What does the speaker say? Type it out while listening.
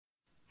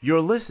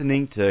You're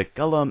listening to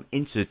Qalam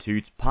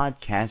Institute's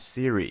podcast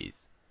series,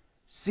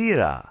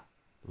 Sīrah,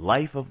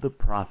 Life of the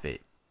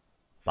Prophet,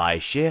 by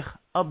Sheikh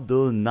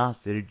Abdul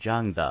Nasir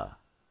Jangda.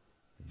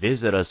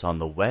 Visit us on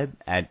the web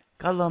at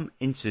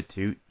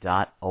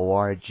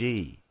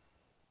qalaminstitute.org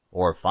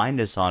or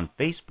find us on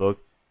Facebook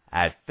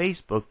at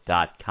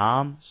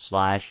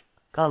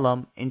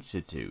facebook.com/Qalam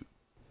Institute.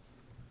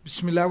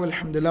 Bismillah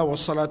walhamdulillah wa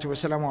salatu wa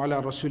salamu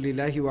ala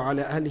rasulillahi wa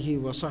ala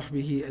alihi wa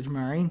sahbihi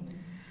ajma'in.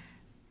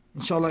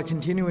 Inshallah,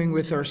 continuing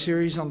with our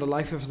series on the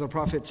life of the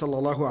Prophet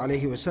sallallahu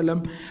alaihi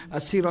wasallam,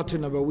 As-Sīrah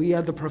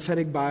Nabawiyyah, the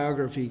prophetic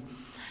biography.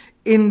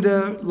 In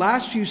the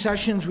last few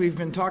sessions, we've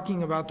been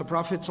talking about the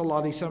Prophet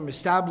ﷺ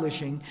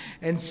establishing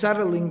and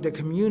settling the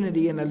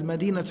community in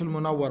Al-Madinah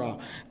Al-Munawwarah,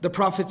 the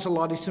Prophet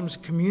ﷺ's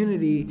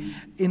community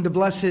in the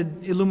blessed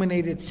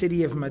illuminated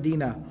city of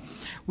Madinah.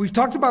 We've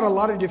talked about a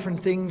lot of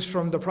different things,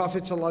 from the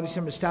Prophet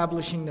ﷺ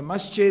establishing the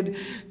masjid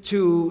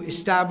to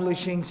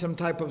establishing some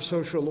type of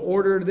social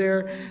order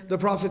there. The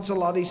Prophet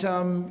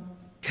ﷺ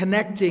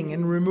connecting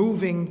and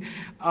removing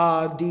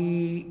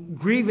the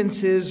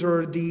grievances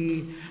or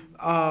the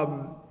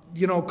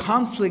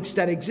conflicts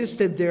that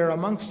existed there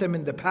amongst them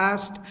in the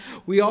past.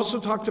 We also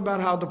talked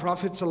about how the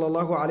Prophet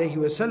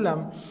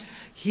ﷺ,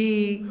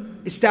 he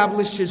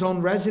established his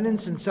own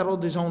residence and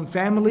settled his own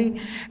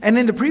family. And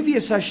in the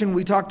previous session,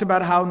 we talked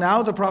about how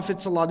now the Prophet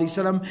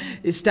ﷺ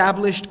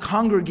established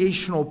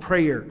congregational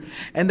prayer.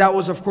 And that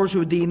was, of course,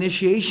 with the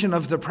initiation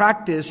of the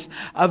practice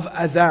of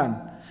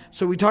adhan.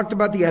 So we talked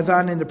about the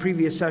adhan in the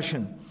previous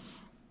session.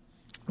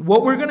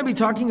 What we're going to be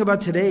talking about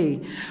today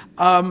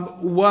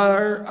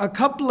were a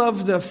couple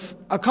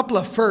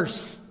of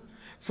firsts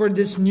for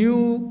this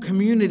new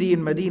community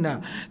in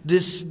Medina,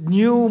 this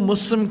new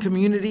Muslim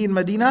community in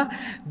Medina.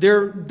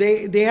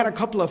 They had a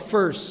couple of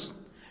firsts,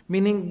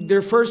 meaning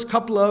their first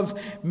couple of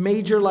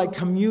major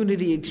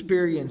community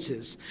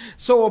experiences.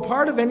 So a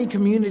part of any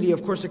community,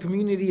 of course, a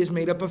community is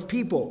made up of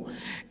people,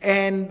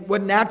 and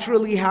what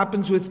naturally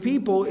happens with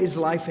people is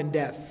life and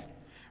death.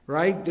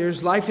 Right?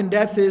 There's life and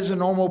death is a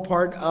normal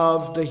part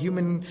of the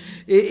human,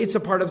 it's a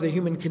part of the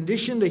human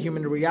condition, the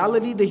human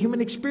reality, the human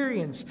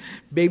experience.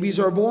 Babies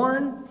are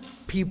born,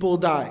 people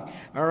die.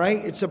 All right?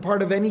 It's a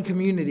part of any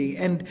community.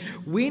 And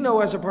we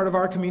know as a part of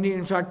our community,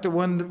 in fact,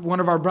 one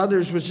of our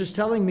brothers was just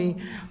telling me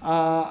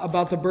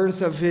about the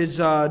birth of his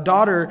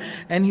daughter,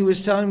 and he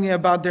was telling me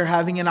about their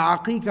having an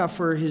aqiqah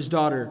for his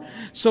daughter.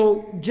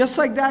 So just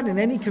like that, in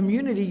any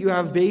community, you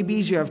have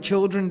babies, you have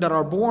children that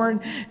are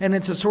born, and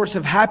it's a source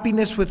of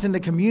happiness within the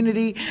community.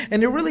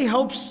 And it really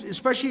helps,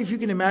 especially if you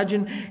can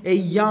imagine a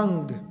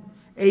young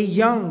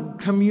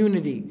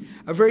community,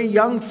 a very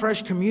young,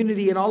 fresh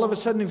community, and all of a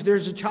sudden if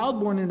there's a child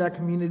born in that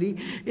community,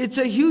 it's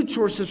a huge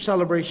source of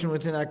celebration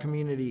within that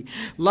community.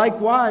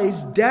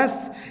 Likewise,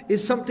 death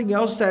is something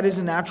else that is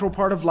a natural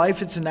part of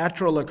life. It's a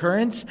natural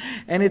occurrence,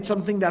 and it's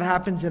something that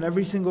happens in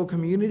every single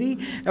community.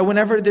 And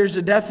whenever there's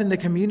a death in the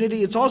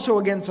community, it's also,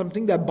 again,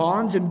 something that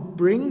bonds and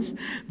brings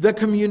the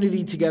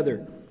community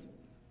together.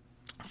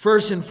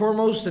 First and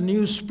foremost, the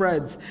news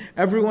spreads.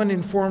 Everyone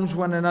informs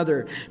one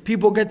another.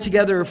 People get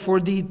together for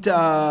the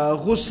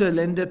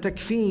ghusl and the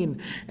takfeen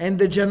and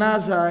the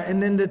janaza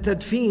and then the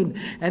tadfeen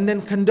and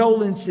then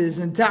condolences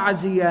and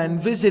ta'ziyah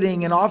and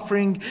visiting and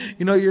offering,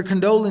 your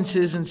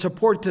condolences and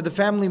support to the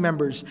family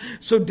members.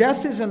 So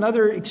death is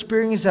another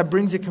experience that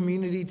brings a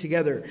community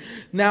together.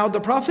 Now,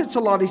 the Prophet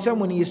ﷺ,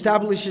 when he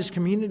established his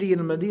community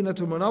in Madinah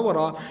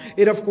Munawwarah,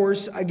 it of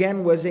course,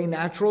 again, was a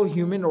natural,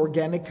 human,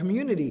 organic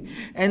community.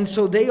 And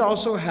so they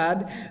also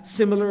had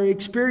similar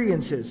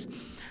experiences.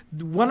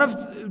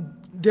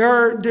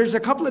 There's a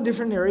couple of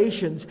different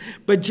narrations,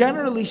 but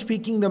generally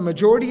speaking, the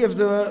majority of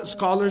the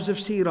scholars of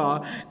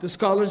Sīrah, the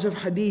scholars of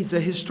Hadith, the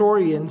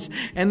historians,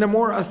 and the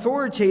more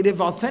authoritative,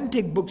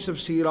 authentic books of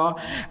Sīrah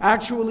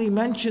actually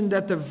mention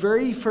that the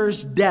very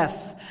first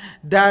death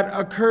that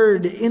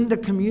occurred in the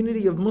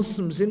community of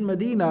Muslims in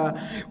Medina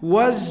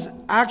was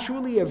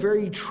actually a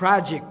very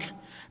tragic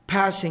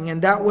passing,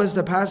 and that was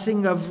the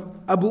passing of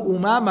Abu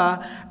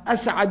Umama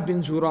As'ad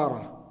bin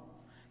Zurara.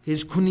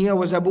 His kunya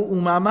was Abu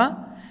Umama,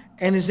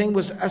 and his name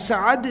was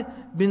As'ad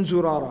bin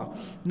Zurara.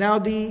 Now,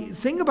 the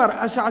thing about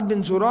As'ad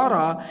bin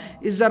Zurara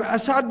is that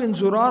As'ad bin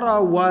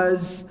Zurara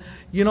was,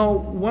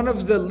 one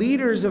of the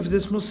leaders of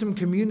this Muslim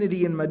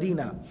community in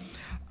Medina.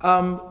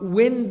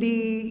 When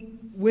the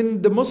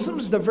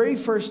Muslims, the very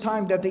first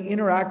time that they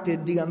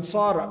interacted, the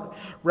Ansar,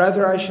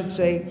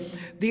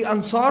 the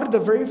Ansar, the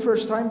very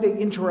first time they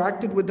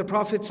interacted with the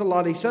Prophet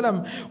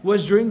ﷺ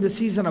was during the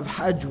season of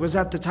Hajj, was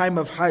at the time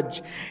of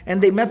Hajj.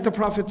 And they met the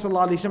Prophet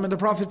ﷺ, and the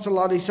Prophet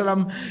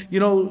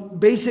ﷺ,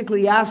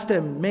 basically asked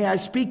them, "May I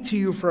speak to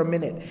you for a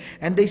minute?"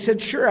 And they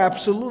said, "Sure,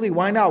 absolutely,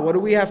 why not? What do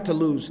we have to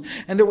lose?"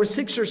 And there were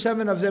 6 or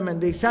 7 of them,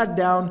 and they sat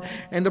down,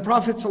 and the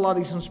Prophet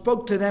ﷺ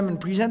spoke to them and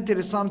presented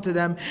Islam to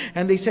them,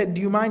 and they said, "Do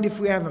you mind if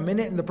we have a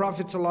minute?" And the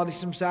Prophet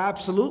ﷺ said,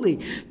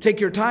 "Absolutely, take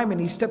your time." And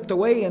he stepped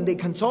away, and they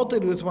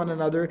consulted with one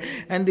another,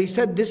 and they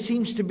said, "This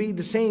seems to be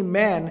the same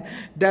man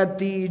that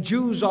the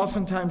Jews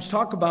oftentimes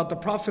talk about, the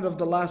prophet of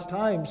the last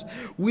times.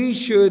 We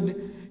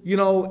should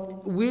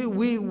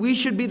we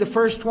should be the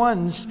first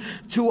ones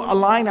to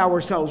align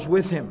ourselves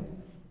with him.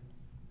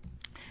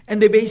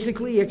 And they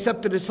basically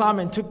accepted Islam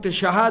and took the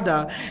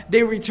Shahada.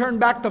 They returned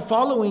back the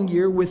following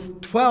year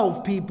with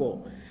 12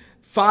 people.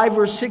 5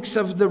 or 6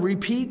 of the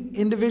repeat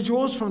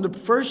individuals from the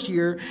first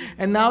year,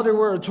 and now there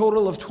were a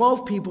total of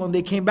 12 people, and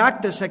they came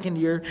back the second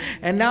year,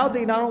 and now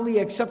they not only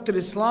accepted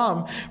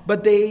Islam,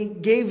 but they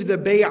gave the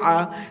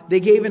bay'ah,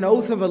 they gave an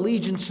oath of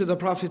allegiance to the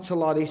Prophet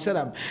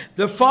ﷺ.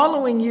 The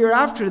following year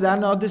after that,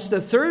 now this is the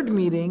third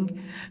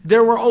meeting,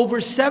 there were over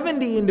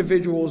 70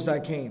 individuals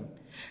that came.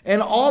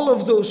 And all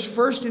of those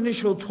first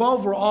initial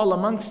 12 were all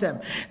amongst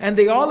them. And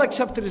they all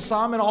accepted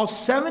Islam, and all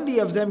 70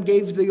 of them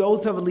gave the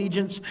oath of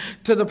allegiance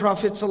to the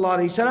Prophet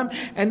ﷺ.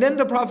 And then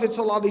the Prophet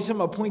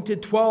ﷺ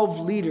appointed 12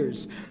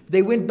 leaders.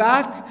 They went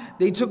back,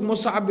 they took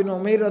Mus'ab bin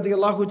Umair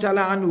radiallahu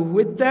ta'ala anhu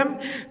with them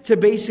to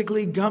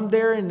basically come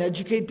there and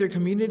educate their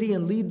community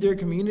and lead their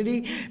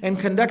community and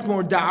conduct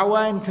more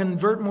da'wah and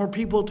convert more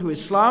people to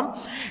Islam.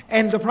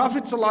 And the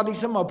Prophet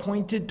ﷺ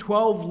appointed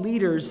 12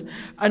 leaders,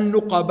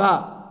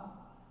 an-nuqaba.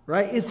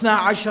 Right?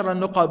 Ithna ashara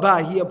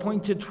nuqaba. He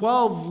appointed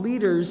 12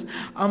 leaders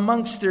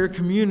amongst their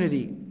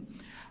community.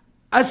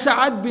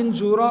 As'ad bin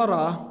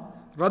Zurara,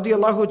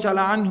 radiallahu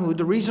ta'ala anhu,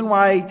 the reason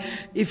why,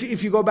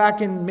 if you go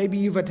back and maybe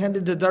you've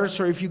attended the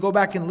dars, or if you go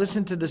back and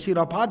listen to the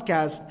Sīrah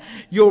podcast,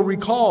 you'll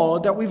recall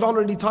that we've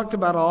already talked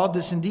about all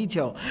this in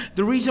detail.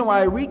 The reason why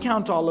I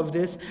recount all of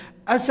this,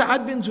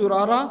 As'ad bin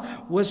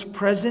Zurara was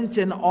present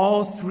in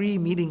all 3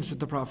 meetings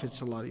with the Prophet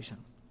ﷺ.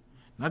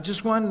 Not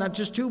just 1, not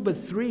just 2, but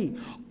 3.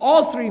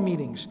 All 3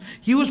 meetings.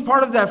 He was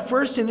part of that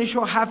first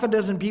initial half a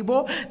dozen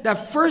people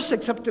that first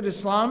accepted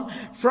Islam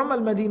from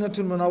Al-Madinah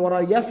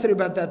al-Munawwara, Yathrib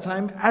at that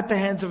time, at the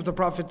hands of the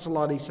Prophet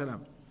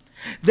ﷺ.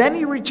 Then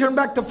he returned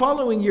back the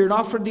following year and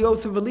offered the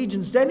oath of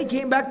allegiance. Then he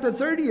came back the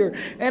third year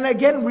and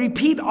again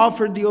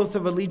offered the oath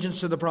of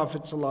allegiance to the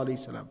Prophet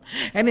ﷺ.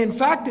 And in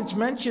fact, it's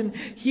mentioned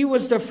he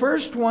was the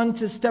first one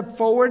to step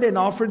forward and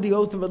offer the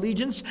oath of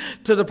allegiance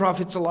to the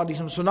Prophet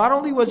ﷺ. So not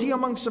only was he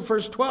amongst the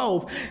first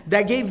 12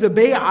 that gave the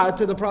bay'ah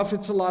to the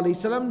Prophet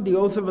ﷺ, the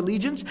oath of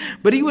allegiance,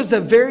 but he was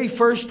the very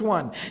first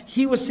one.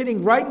 He was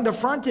sitting right in the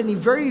front, and he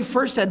very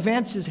first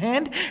advanced his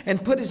hand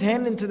and put his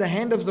hand into the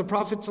hand of the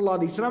Prophet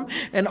ﷺ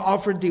and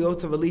offered the oath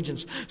of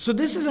allegiance. So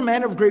this is a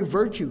man of great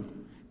virtue.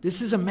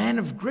 This is a man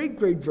of great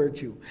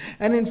virtue.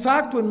 And in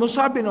fact, when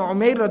Mus'ab bin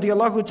Umair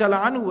radiallahu ta'ala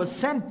anhu was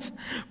sent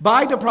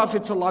by the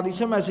Prophet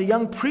ﷺ as a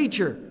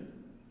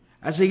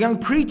young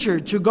preacher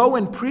to go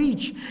and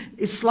preach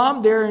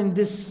Islam there in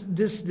this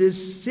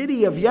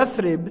city of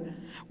Yathrib,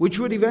 which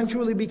would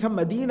eventually become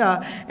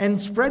Madinah, and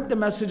spread the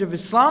message of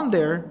Islam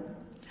there,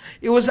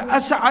 it was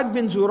As'ad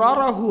bin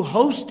Zurara who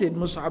hosted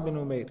Mus'ab bin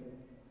Umair.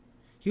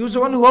 He was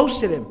the one who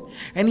hosted him.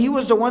 And he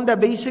was the one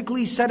that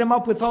basically set him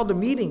up with all the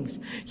meetings.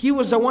 He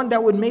was the one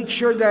that would make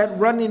sure that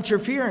run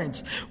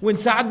interference. When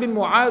Sa'ad bin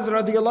Mu'adh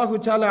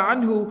radiallahu ta'ala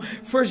anhu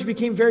first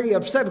became very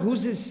upset,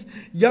 who's this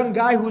young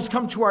guy who's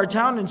come to our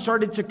town and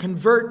started to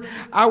convert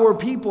our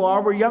people,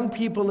 our young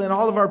people and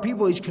all of our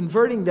people, he's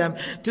converting them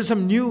to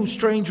some new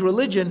strange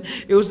religion.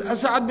 It was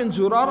As'ad bin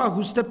Zurara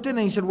who stepped in and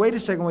he said, wait a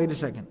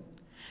second.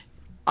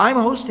 I'm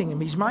hosting him,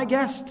 he's my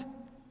guest.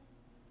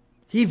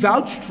 He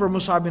vouched for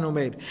Mus'ab bin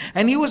Umair.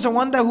 And he was the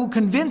one who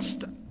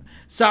convinced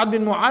Sa'ad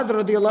bin Mu'adh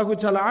radiallahu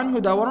ta'ala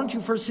anhu that why don't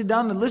you first sit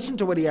down and listen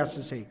to what he has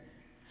to say.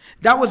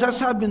 That was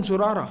As'ad bin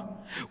Zurara.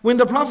 When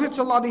the Prophet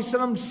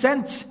ﷺ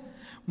sent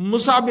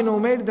Mus'ab bin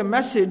Umair the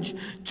message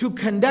to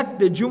conduct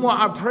the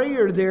Jumu'ah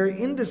prayer there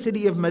in the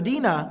city of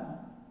Madinah,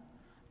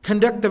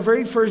 conduct the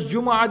very first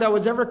Jumu'ah that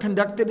was ever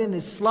conducted in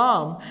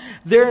Islam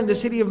there in the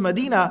city of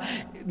Madinah.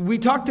 We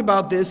talked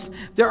about this.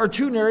 There are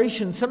 2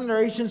 narrations. Some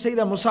narrations say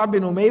that Mus'ab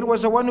bin Umair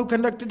was the one who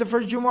conducted the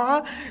first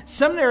Jumu'ah.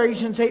 Some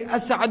narrations say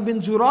As'ad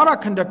bin Zurara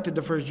conducted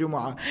the first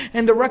Jumu'ah.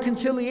 And the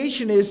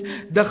reconciliation is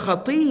the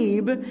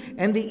Khatib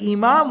and the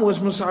Imam was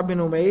Mus'ab bin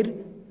Umair,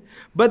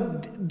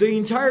 but the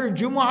entire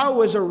Jumu'ah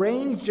was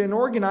arranged and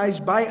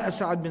organized by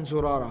As'ad bin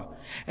Zurara.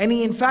 And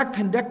he in fact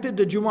conducted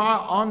the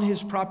Jumu'ah on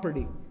his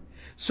property.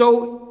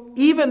 So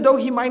even though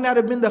he might not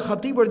have been the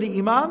Khatib or the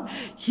Imam,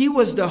 he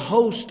was the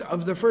host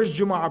of the first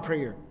Jumu'ah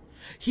prayer.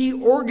 He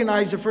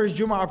organized the first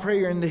Jumu'ah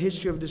prayer in the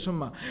history of the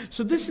Ummah.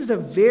 So this is a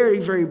very,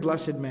 very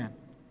blessed man.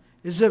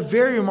 This is a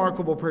very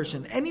remarkable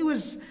person. And he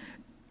was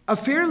a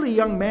fairly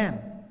young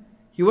man.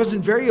 He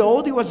wasn't very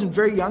old, he wasn't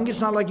very young.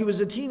 It's not like he was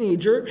a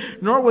teenager,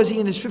 nor was he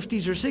in his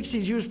 50s or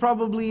 60s. He was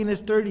probably in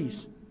his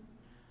 30s,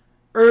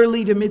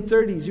 early to mid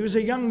 30s. He was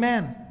a young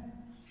man.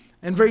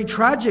 And very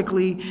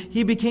tragically,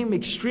 he became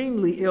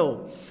extremely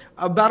ill.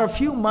 About a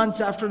few months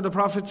after the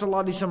Prophet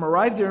ﷺ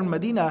arrived there in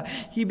Medina,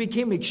 he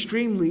became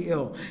extremely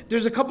ill.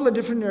 There's a couple of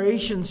different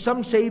narrations.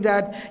 Some say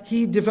that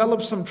he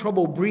developed some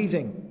trouble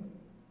breathing.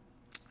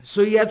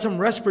 So he had some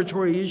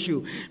respiratory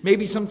issue,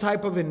 maybe some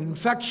type of an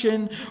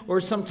infection or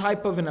some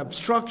type of an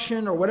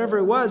obstruction or whatever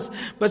it was.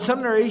 But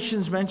some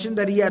narrations mention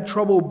that he had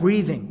trouble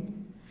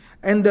breathing.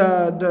 And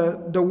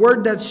the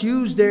word that's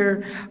used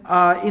there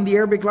in the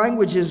Arabic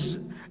language is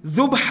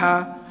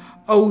ذُبْحَ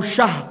أو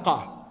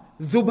شهقة.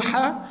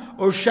 dhubha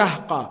or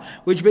shahqa,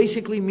 which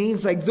basically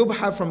means like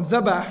dhubha from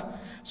dhabah.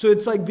 So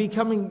it's like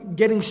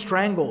getting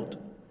strangled,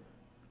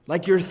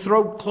 like your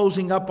throat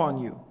closing up on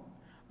you.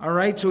 All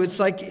right, so it's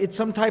like it's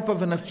some type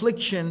of an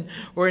affliction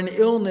or an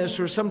illness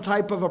or some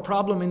type of a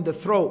problem in the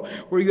throat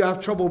where you have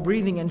trouble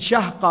breathing. And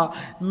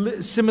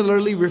shahqa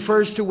similarly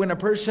refers to when a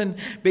person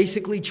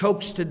basically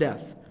chokes to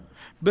death.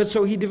 But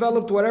so he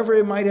developed whatever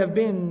it might have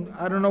been.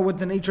 I don't know what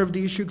the nature of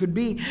the issue could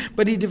be,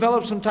 but he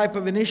developed some type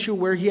of an issue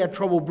where he had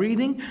trouble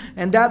breathing,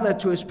 and that led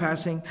to his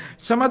passing.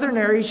 Some other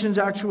narrations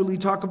actually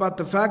talk about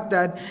the fact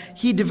that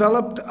he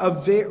developed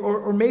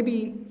or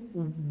maybe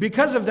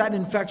because of that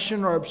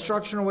infection or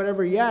obstruction or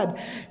whatever he had,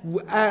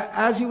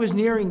 as he was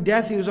nearing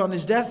death, he was on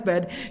his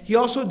deathbed, he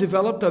also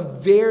developed a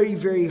very,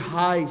 very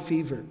high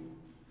fever.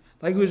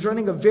 Like he was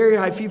running a very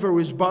high fever,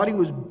 his body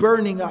was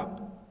burning up.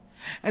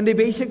 And they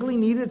basically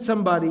needed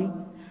somebody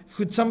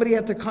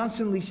had to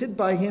constantly sit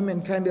by him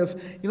and kind of,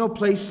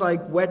 place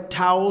like wet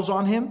towels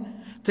on him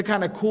to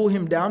kind of cool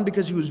him down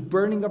because he was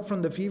burning up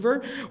from the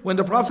fever. When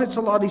the Prophet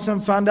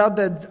ﷺ found out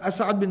that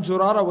As'ad bin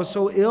Zurara was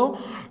so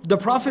ill, the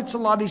Prophet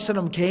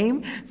ﷺ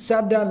came,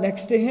 sat down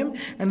next to him,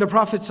 and the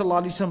Prophet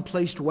ﷺ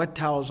placed wet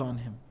towels on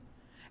him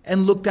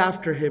and looked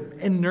after him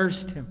and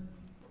nursed him.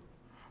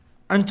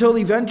 Until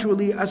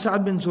eventually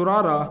As'ad bin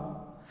Zurara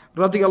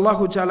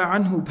radiyallahu ta'ala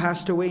anhu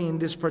passed away in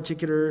this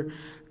particular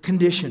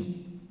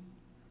condition.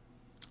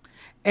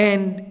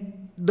 And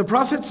the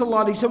Prophet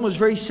ﷺ was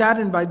very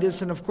saddened by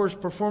this and of course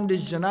performed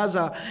his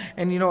janazah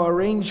and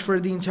arranged for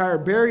the entire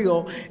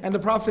burial. And the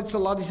Prophet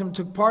ﷺ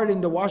took part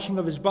in the washing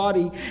of his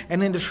body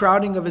and in the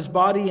shrouding of his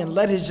body and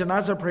led his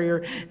janazah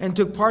prayer and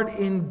took part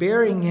in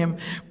burying him.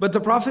 But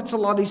the Prophet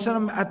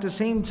ﷺ at the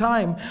same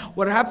time,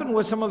 what happened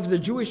was some of the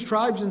Jewish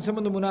tribes and some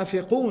of the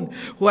munafiqun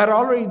who had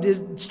already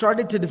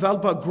started to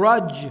develop a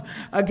grudge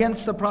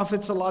against the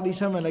Prophet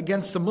ﷺ and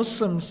against the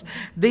Muslims,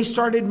 they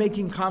started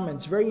making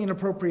comments, very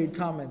inappropriate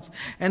comments.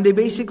 And they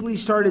basically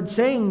started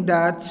saying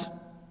that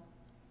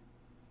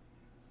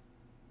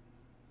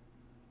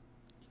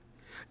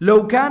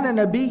لو كان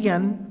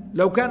نبيا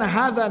لو كان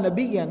هذا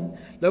نبيا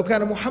لو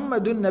كان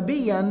محمد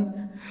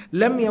نبيا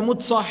لم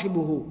يمت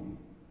صاحبه.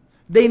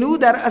 They knew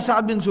that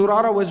As'ad bin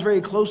Zurara was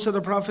very close to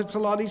the Prophet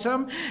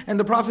ﷺ, and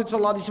the Prophet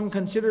ﷺ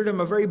considered him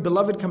a very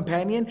beloved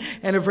companion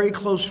and a very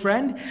close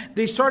friend.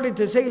 They started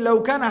to say,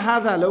 لو كان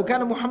هذا لو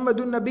كان محمد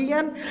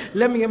نبيا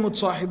لم يمت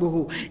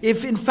صاحبه.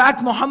 If in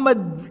fact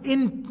Muhammad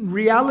in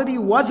reality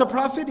was a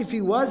prophet, if he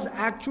was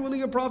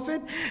actually a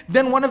prophet,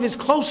 then one of his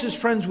closest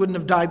friends wouldn't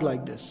have died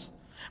like this.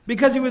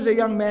 Because he was a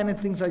young man and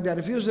things like that.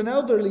 If he was an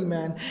elderly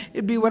man,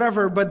 it'd be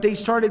whatever. But they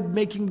started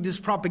making this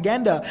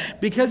propaganda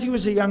because he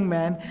was a young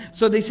man.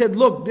 So they said,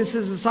 look, this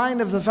is a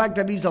sign of the fact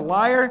that he's a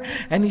liar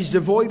and he's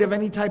devoid of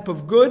any type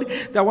of good.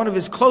 That one of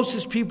his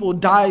closest people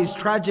dies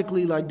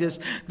tragically like this.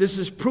 This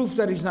is proof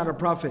that he's not a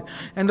prophet.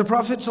 And the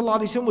Prophet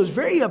ﷺ was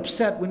very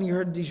upset when he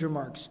heard these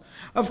remarks.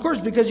 Of course,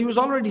 because he was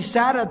already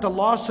sad at the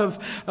loss of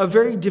a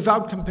very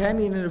devout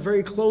companion and a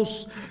very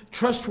close,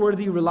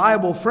 trustworthy,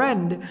 reliable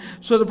friend.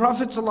 So the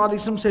Prophet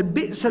ﷺ said,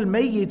 بِئْسَ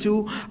الْمَيِّتُ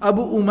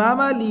أَبُو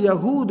أُمَامَ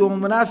لِيَهُودُ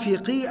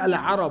وَمُنَافِقِي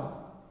الْعَرَبِ.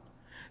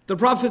 The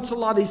Prophet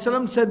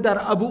ﷺ said that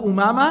Abu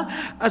Umama,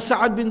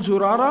 As'ad bin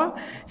Zurara,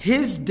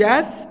 his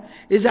death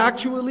is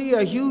actually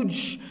a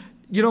huge,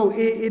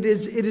 it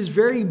is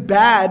very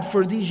bad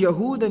for these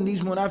Yahud and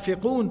these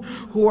Munafiqun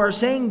who are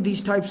saying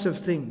these types of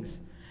things.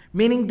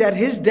 Meaning that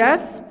his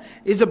death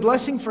is a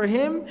blessing for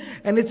him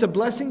and it's a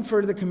blessing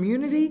for the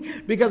community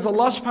because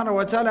Allah subhanahu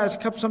wa ta'ala has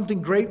kept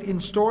something great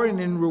in store and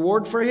in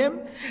reward for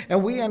him.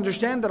 And we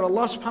understand that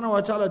Allah subhanahu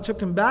wa ta'ala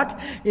took him back.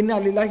 Inna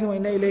lillahi wa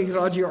inna ilayhi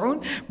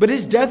raji'un. But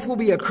his death will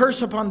be a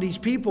curse upon these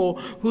people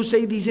who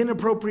say these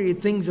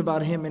inappropriate things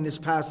about him in his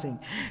passing.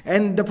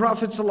 And the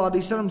Prophet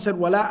ﷺ said,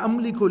 وَلَا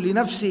أَمْلِكُ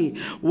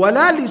لِنَفْسِي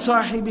وَلَا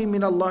لِصَاحِبِي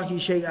مِنَ اللَّهِ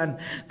شَيْئًا.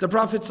 The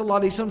Prophet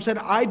ﷺ said,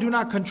 I do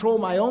not control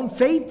my own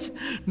fate,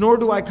 nor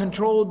do I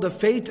control the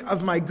fate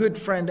of my good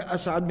friend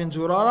As'ad bin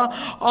Zurara.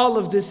 All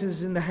of this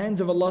is in the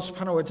hands of Allah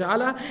subhanahu wa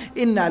ta'ala.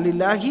 Inna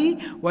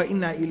lillahi wa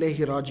inna ilayhi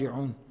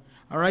raji'un.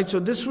 Alright, so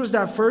this was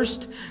that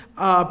first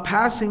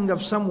passing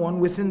of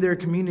someone within their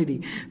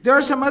community. There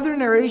are some other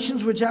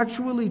narrations which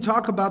actually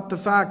talk about the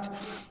fact.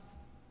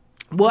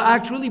 Well,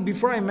 actually,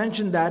 before I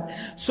mention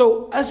that,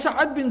 so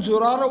As'ad bin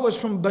Zurara was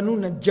from Banu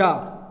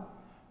Najjar.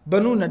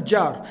 Banu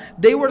Najjar.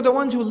 They were the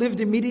ones who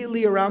lived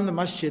immediately around the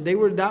masjid.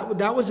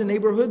 That was a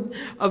neighborhood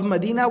of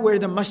Madinah where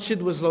the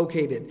masjid was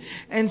located.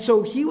 And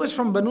so he was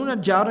from Banu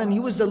Najjar and he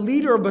was the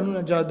leader of Banu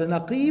Najjar, the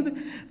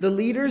Naqib, the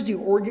leaders, the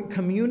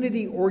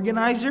community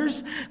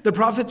organizers. The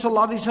Prophet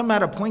ﷺ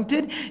had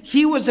appointed.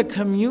 He was a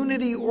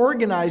community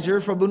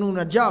organizer for Banu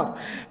Najjar.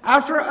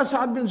 After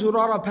As'ad bin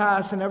Zurara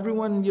passed and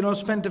everyone,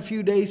 spent a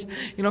few days,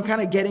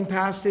 kind of getting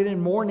past it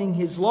and mourning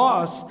his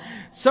loss,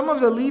 some of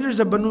the leaders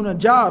of Banu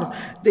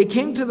Najjar, they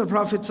came to the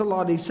Prophet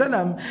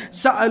ﷺ,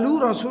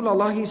 سألوا رسول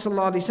الله صلى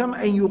الله عليه وسلم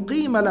أن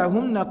يقيم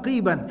لهم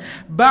نقيبا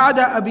بعد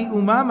أبي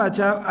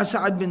أمامة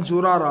أسعد بن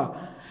زرارة.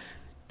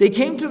 They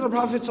came to the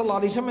Prophet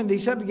ﷺ and they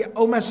said,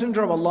 O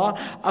Messenger of Allah,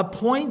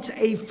 appoint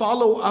a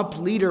follow-up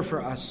leader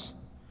for us.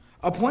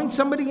 Appoint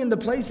somebody in the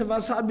place of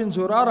As'ad bin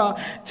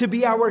Zurara to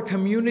be our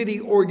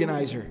community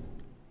organizer.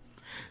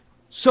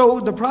 So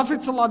the Prophet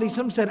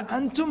ﷺ said,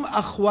 Antum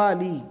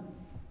akhwali.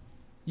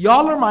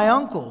 Y'all are my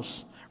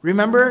uncles.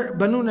 Remember,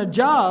 Banu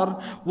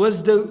Najjar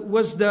was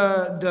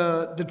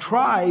the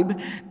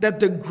tribe that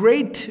the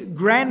great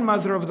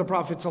grandmother of the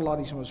Prophet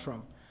ﷺ was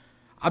from.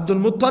 Abdul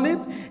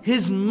Muttalib,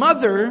 his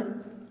mother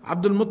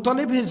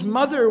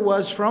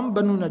was from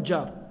Banu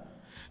Najjar.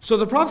 So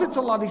the Prophet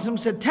ﷺ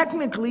said,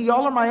 technically,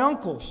 y'all are my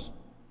uncles.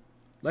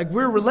 Like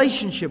we're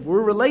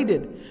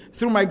related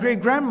through my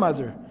great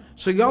grandmother.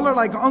 So y'all are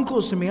like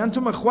uncles to me.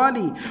 Antum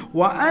akhwali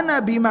wa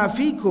ana bima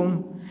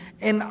fikum,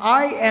 and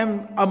I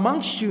am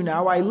amongst you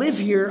now. I live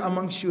here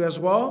amongst you as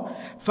well.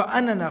 Fa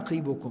ana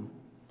naqibukum.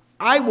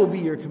 I will be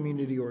your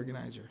community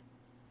organizer.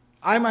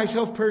 I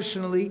myself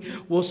personally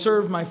will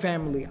serve my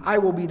family. I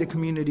will be the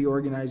community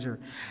organizer.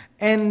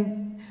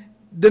 And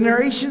the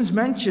narrations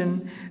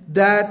mention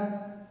that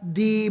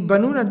the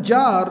Banu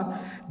Najjar,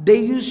 they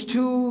used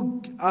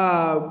to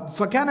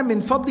فَكَانَ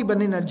مِنْ فَضْلِ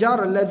بَنِي النَّجَّارِ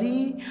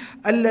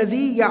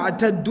الَّذِي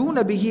يَعْتَدُّونَ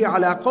بِهِ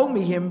عَلَىٰ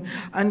قَوْمِهِمْ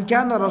أَنْ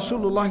كَانَ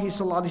رَسُولُ اللَّهِ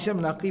صَلَّى اللَّهِ عَلَيْهِ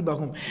وَسَلَّمَ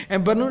نَقِيبَهُمْ.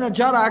 And Banu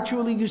Najjar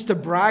actually used to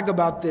brag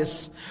about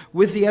this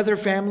with the other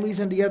families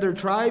and the other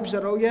tribes,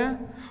 that, oh yeah,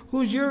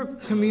 who's your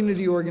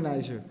community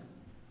organizer?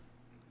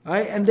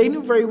 Right? And they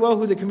knew very well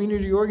who the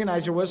community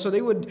organizer was, so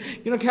they would,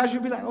 casually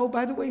be like, oh,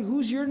 by the way,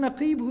 who's your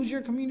naqib? Who's your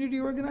community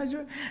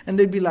organizer? And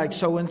they'd be like,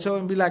 so-and-so,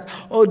 and be like,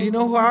 oh, do you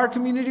know who our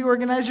community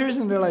organizer is?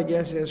 And they're like,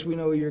 yes, we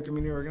know who your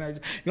community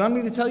organizer is. You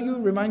want me to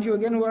remind you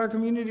again who our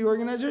community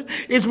organizer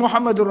is? It's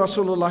Muhammadur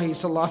Rasulullah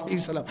sallallahu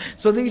alaihi wasallam.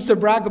 So they used to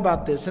brag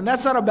about this, and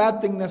that's not a bad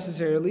thing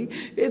necessarily.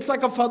 It's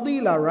like a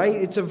fadila, right?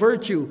 It's a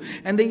virtue,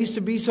 and they used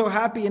to be so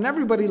happy, and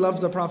everybody loved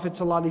the Prophet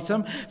sallallahu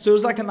alaihi wasallam. So it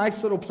was like a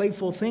nice little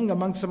playful thing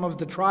among some of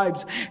the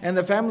tribes and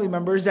the family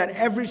members, that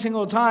every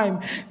single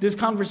time this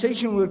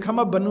conversation would come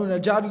up, Banu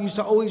Najjar used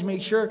to always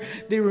make sure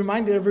they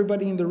reminded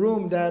everybody in the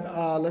room that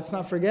let's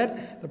not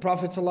forget the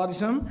Prophet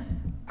ﷺ,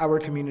 our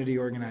community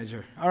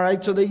organizer.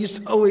 Alright, so they used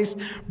to always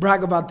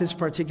brag about this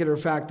particular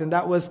fact, and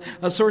that was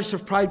a source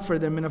of pride for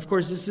them. And of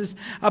course, this is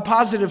a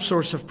positive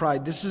source of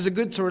pride. This is a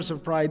good source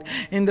of pride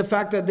in the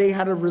fact that they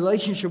had a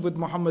relationship with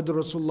Muhammad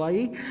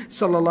Rasulullah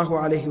sallallahu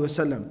alaihi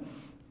wasallam.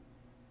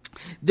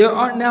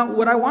 Now,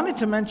 what I wanted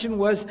to mention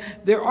was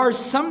there are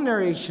some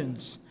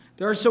narrations,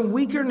 there are some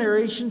weaker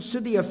narrations to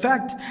the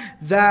effect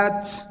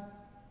that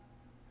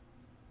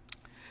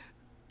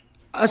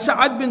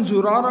As'ad bin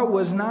Zurara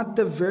was not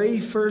the very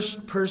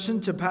first person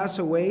to pass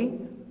away.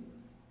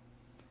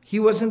 He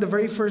wasn't the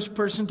very first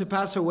person to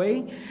pass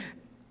away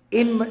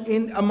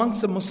in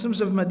amongst the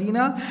Muslims of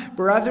Medina,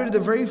 but rather the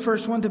very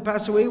first one to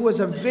pass away was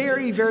a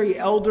very, very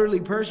elderly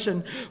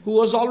person who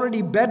was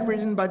already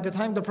bedridden by the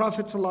time the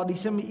Prophet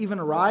ﷺ even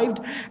arrived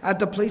at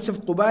the place of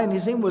Quba, and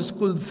his name was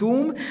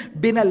Kulthum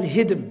bin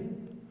al-Hidm.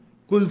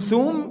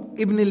 Kulthum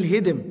ibn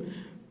al-Hidm.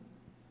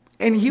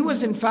 And he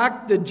was in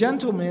fact the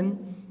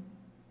gentleman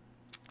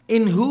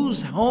in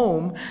whose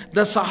home,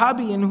 the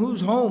Sahabi in whose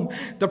home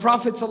the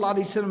Prophet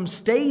ﷺ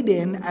stayed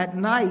in at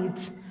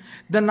night.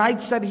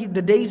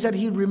 The days that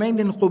he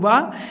remained in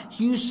Quba,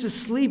 he used to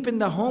sleep in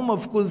the home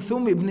of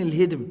Kulthum ibn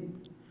al-Hidm.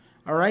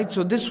 Alright,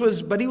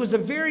 but he was a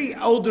very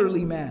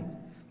elderly man.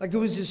 Like, he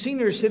was a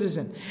senior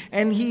citizen.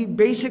 And he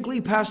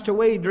basically passed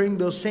away during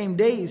those same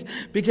days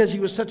because he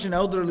was such an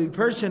elderly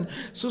person.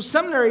 So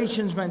some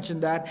narrations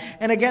mention that.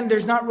 And again,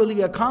 there's not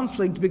really a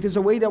conflict, because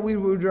the way that we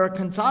would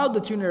reconcile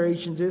the two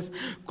narrations is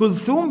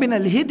Kulthum bin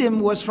al-Hidm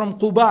was from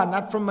Quba,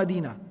 not from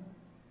Medina.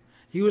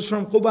 He was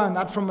from Quba,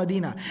 not from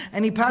Medina.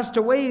 And he passed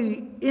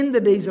away in the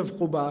days of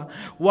Quba,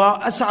 while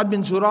As'ad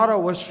bin Zurara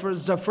was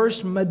the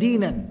first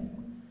Madinan.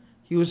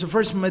 He was the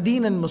first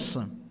Madinan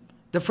Muslim,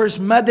 the first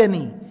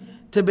Madani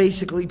to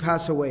basically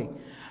pass away.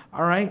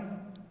 Alright?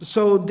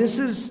 So this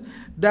is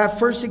that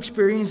first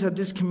experience that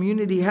this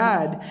community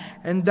had,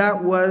 and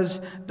that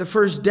was the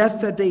first death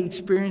that they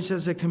experienced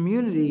as a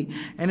community,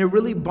 and it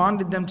really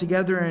bonded them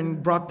together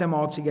and brought them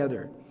all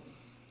together.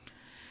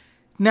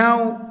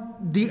 Now,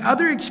 the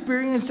other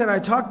experience that I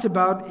talked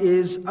about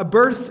is a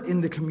birth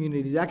in the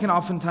community. That can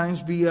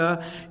oftentimes be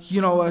a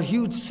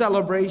huge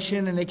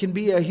celebration, and it can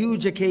be a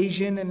huge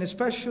occasion. And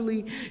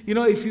especially,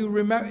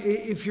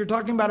 if you're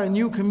talking about a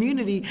new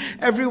community,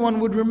 everyone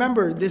would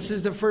remember this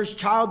is the first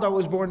child that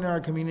was born in our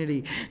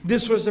community.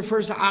 This was the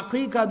first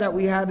aqiqah that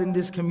we had in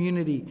this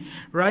community,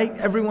 right?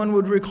 Everyone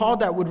would recall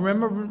that, would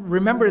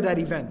remember that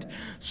event.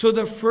 So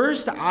the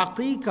first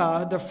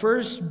aqiqah, the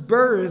first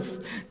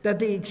birth that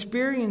they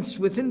experienced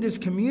within this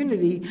community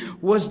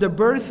was the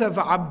birth of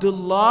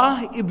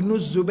Abdullah ibn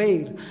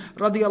Zubayr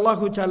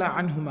radiyallahu ta'ala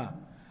anhuma.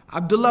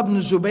 Abdullah ibn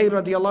Zubayr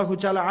radiyallahu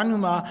ta'ala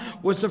anhuma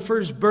was the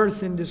first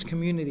birth in this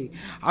community.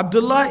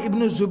 Abdullah ibn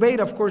Zubayr,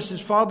 of course, his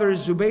father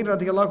is Zubayr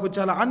radiyallahu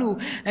ta'ala anhu,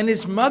 and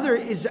his mother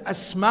is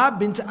Asma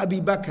bint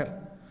Abi Bakr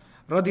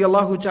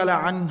radiyallahu ta'ala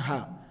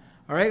anha.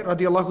 Alright,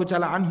 radiyallahu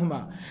ta'ala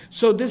anhuma.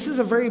 So this is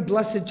a very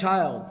blessed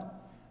child.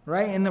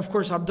 Right? And of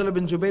course, Abdullah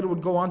bin Zubayr would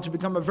go on to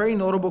become a very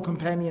notable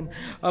companion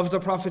of the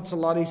Prophet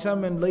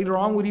ﷺ, and later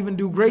on would even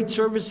do great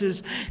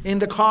services in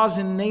the cause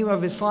and name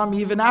of Islam,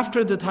 even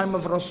after the time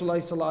of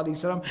Rasulullah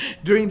ﷺ,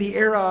 during the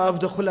era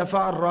of the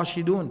Khulafa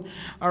al-Rashidun.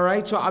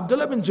 Alright, so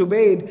Abdullah bin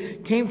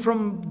Zubayr came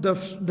from the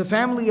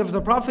family of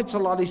the Prophet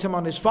ﷺ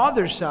on his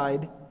father's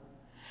side,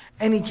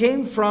 and he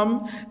came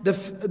from the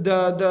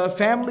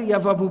family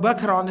of Abu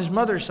Bakr on his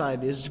mother's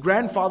side. His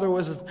grandfather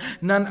was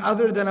none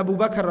other than Abu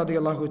Bakr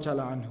radiallahu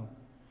ta'ala anhu.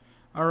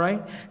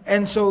 Alright,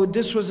 and so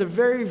this was a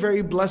very,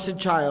 very blessed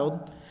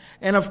child.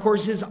 And of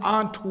course his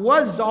aunt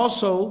was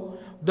also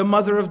the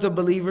mother of the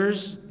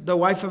believers, the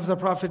wife of the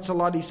Prophet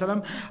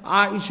ﷺ,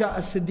 Aisha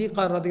as-Siddiqa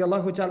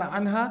radiallahu ta'ala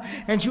anha,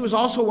 and she was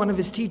also one of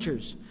his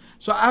teachers.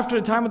 So after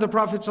the time of the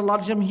Prophet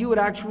ﷺ, he would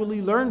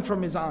actually learn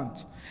from his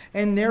aunt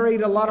and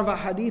narrate a lot of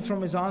ahadith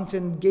from his aunt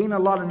and gain a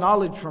lot of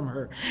knowledge from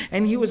her.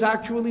 And he was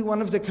actually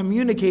one of the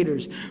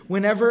communicators.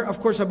 Whenever,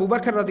 of course, Abu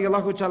Bakr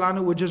radiallahu ta'ala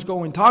anhu would just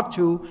go and talk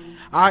to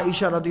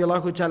Aisha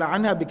radiallahu ta'ala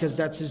anha because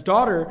that's his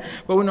daughter.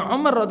 But when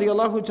Umar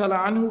radiallahu ta'ala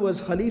anhu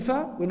was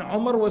Khalifa, when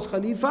Umar was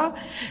Khalifa,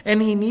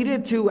 and he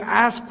needed to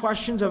ask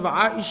questions of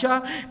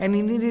Aisha, and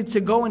he needed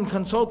to go and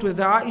consult with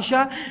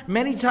Aisha,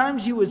 many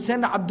times he would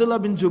send Abdullah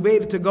bin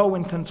Zubayr to go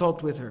and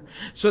consult with her,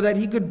 so that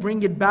he could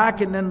bring it back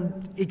and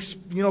then,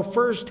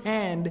 firsthand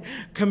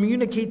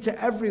communicate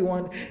to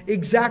everyone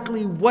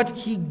exactly what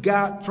he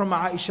got from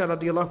Aisha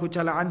radiallahu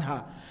ta'ala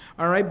anha.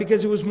 Alright,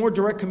 because it was more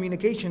direct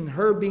communication.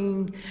 Her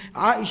being,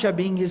 Aisha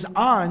being his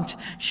aunt,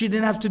 she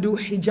didn't have to do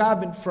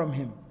hijab from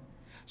him.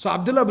 So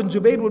Abdullah bin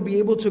Zubayr would be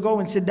able to go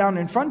and sit down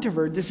in front of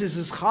her. This is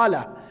his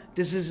khala,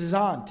 this is his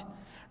aunt,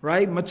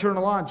 right?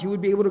 Maternal aunt. He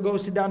would be able to go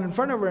sit down in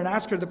front of her and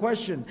ask her the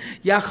question,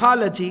 Ya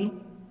khalati,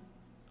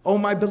 O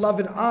my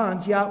beloved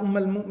aunt, Ya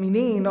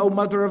al-Mu'mineen, O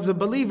mother of the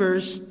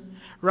believers,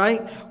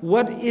 right?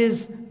 What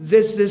is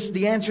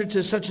the answer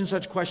to such and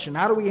such question?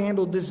 How do we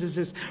handle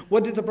this?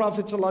 What did the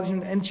Prophet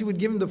ﷺ, and she would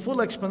give him the full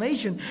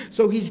explanation.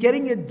 So he's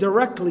getting it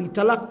directly,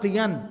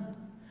 talaqqiyan,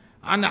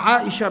 an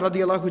Aisha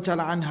radiallahu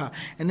ta'ala anha.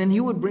 And then he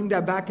would bring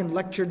that back and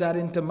lecture that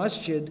into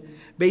masjid.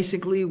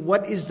 Basically,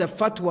 what is the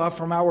fatwa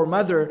from our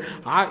mother,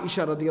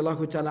 Aisha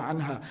radiallahu ta'ala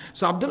anha.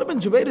 So Abdullah bin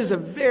Zubayr is a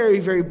very,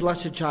 very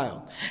blessed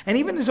child. And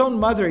even his own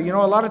mother,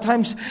 a lot of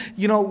times,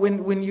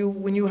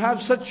 when you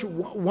have such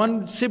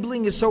one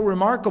sibling is so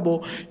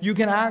remarkable, you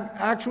can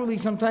actually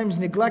sometimes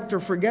neglect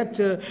or forget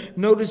to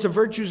notice the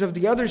virtues of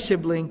the other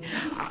sibling.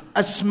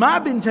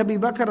 Asma bint Abi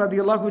Bakr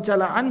radiallahu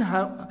ta'ala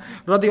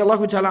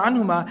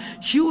anhuma,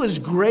 she was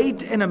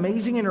great and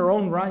amazing in her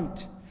own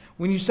right.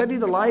 When you study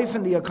the life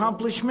and the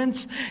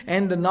accomplishments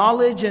and the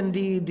knowledge and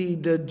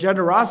the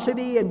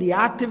generosity and the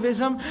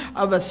activism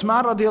of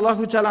Asma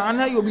radiallahu ta'ala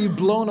anha, you'll be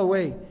blown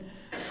away.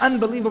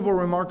 Unbelievable,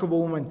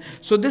 remarkable woman.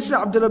 So this is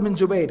Abdullah bin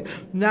Zubayr.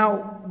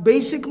 Now,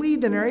 basically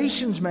the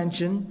narrations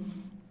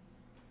mention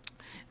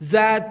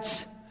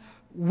that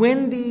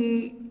when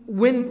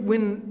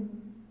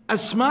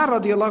Asma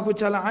radiallahu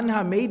ta'ala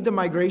anha made the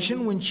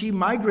migration, when she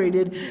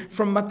migrated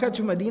from Mecca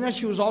to Medina,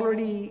 she was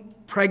already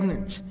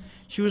pregnant.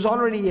 She was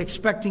already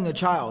expecting a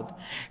child.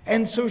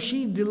 And so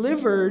she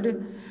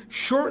delivered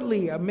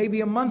shortly,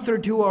 maybe a month or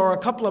two or a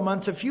couple of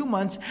months, a few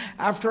months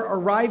after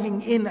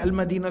arriving in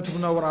Al-Madinah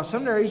Munawwarah.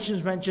 Some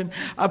narrations mention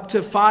up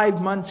to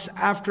 5 months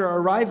after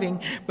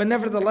arriving, but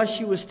nevertheless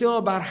she was still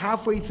about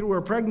halfway through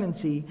her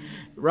pregnancy,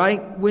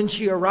 right, when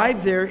she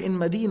arrived there in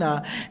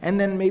Medina, and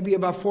then maybe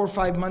about 4 or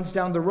 5 months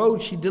down the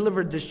road she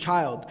delivered this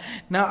child.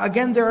 Now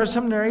again, there are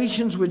some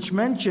narrations which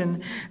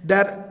mention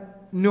that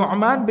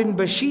Nu'man bin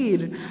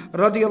Bashir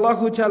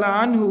radiallahu ta'ala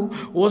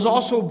anhu was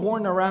also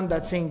born around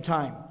that same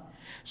time.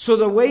 So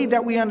the way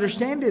that we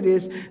understand it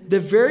is the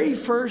very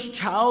first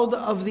child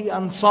of the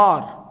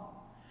Ansar,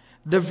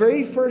 the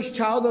very first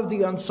child of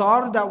the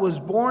Ansar that was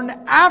born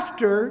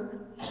after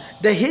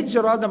the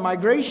hijrah, the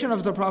migration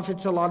of the Prophet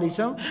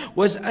ﷺ,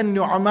 was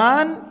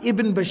An-Nu'man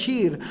ibn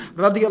Bashir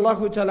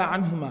radiallahu ta'ala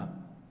anhuma.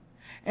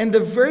 And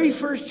the very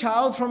first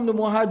child from the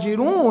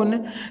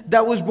Muhajirun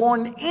that was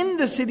born in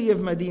the city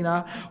of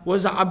Medina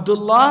was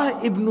Abdullah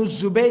ibn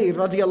Zubayr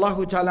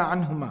radiallahu ta'ala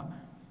anhuma.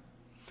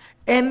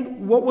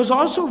 And what was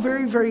also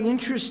very, very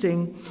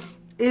interesting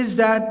is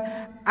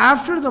that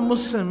after the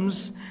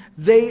Muslims,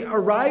 they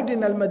arrived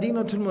in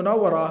Al-Madinah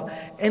Al-Munawwarah,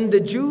 and the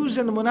Jews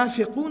and the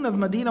Munafiqun of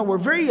Medina were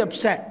very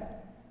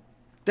upset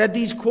that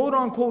these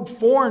quote-unquote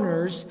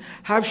foreigners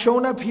have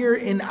shown up here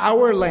in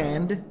our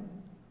land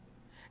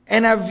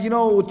and have,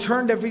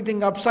 turned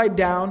everything upside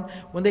down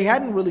when they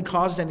hadn't really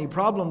caused any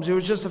problems. It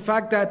was just the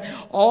fact that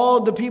all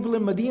the people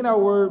in Medina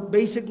were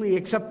basically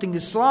accepting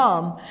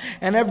Islam,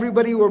 and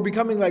everybody were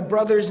becoming like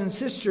brothers and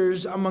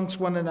sisters amongst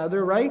one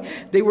another, right?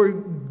 They were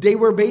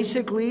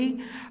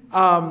basically,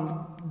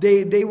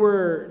 they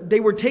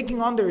were taking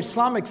on their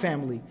Islamic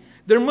family,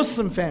 their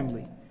Muslim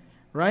family,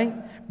 right?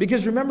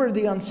 Because remember,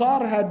 the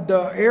Ansar had,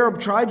 the Arab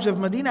tribes of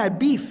Medina had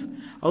beef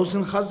Aus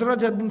and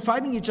Khazraj had been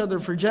fighting each other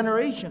for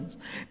generations.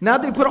 Now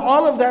they put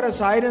all of that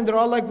aside and they're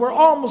all like, we're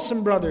all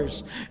Muslim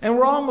brothers and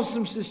we're all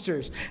Muslim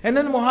sisters. And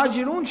then the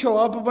Muhajirun show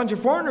up, a bunch of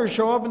foreigners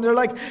show up, and they're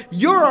like,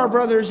 you're our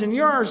brothers and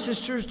you're our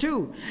sisters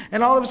too.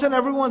 And all of a sudden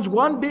everyone's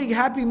one big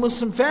happy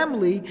Muslim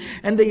family.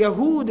 And the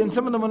Yahud and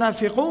some of the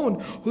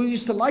Munafiqun who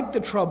used to like the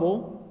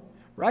trouble,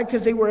 right?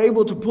 Because they were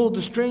able to pull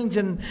the strings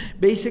and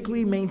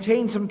basically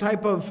maintain some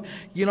type of,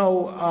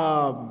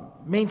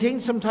 maintain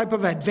some type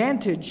of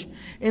advantage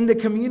in the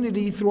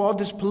community through all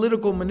this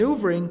political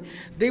maneuvering.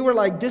 They were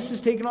like, this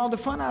is taking all the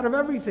fun out of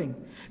everything.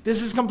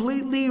 This is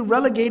completely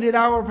relegated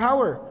our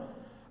power.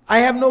 I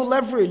have no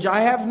leverage.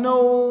 I have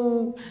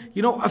no,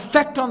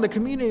 effect on the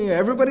community.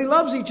 Everybody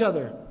loves each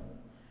other.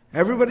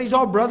 Everybody's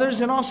all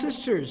brothers and all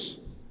sisters.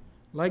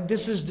 Like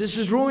this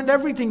has ruined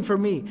everything for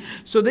me.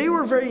 So they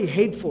were very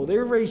hateful. They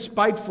were very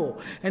spiteful.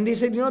 And they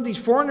said, these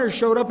foreigners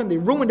showed up and they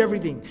ruined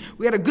everything.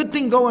 We had a good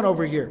thing going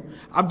over here.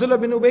 Abdullah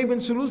bin Ubay bin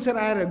Sulul said,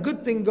 I had a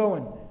good thing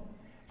going.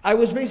 I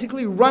was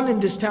basically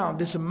running this town.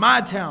 This is my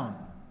town.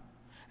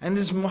 And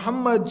this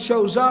Muhammad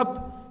shows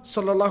up,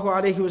 sallallahu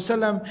alaihi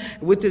wasallam,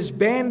 with this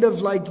band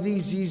of like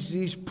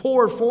these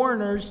poor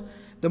foreigners,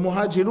 the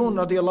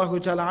Muhajirun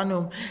radiallahu ta'ala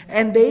anhum,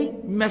 and they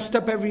messed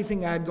up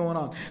everything I had going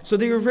on. So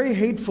they were very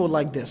hateful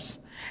like this.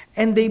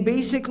 And they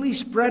basically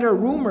spread a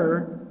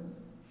rumor,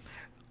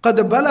 قَدْ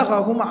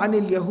بَلَغَهُمْ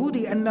عَنِ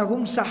الْيَهُودِ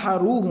أَنَّهُمْ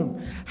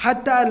سَحَرُوهُمْ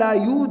حَتَّى لَا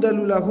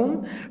يُودَلُ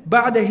لَهُمْ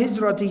بَعْدَ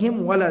هِجْرَتِهِمْ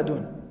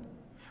وَلَدٌ.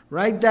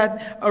 Right?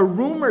 That a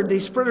rumor, they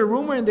spread a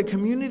rumor in the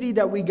community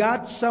that we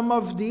got some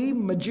of the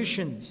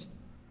magicians,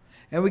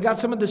 and we got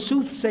some of the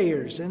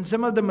soothsayers, and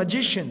some of the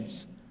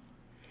magicians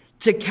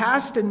to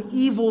cast an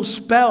evil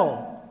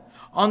spell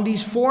on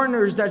these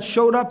foreigners that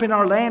showed up in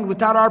our land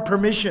without our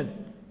permission.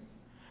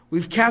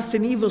 We've cast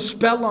an evil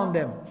spell on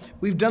them.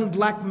 We've done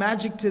black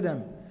magic to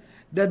them,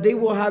 that they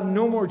will have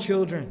no more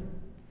children.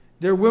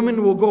 Their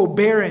women will go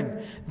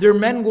barren. Their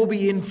men will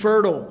be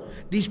infertile.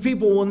 These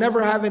people will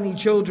never have any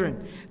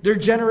children. Their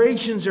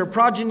generations, their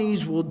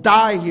progenies will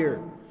die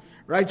here.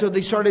 Right? So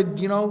they started,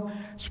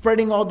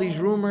 spreading all these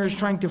rumors,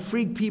 trying to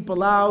freak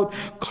people out,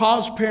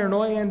 cause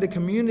paranoia in the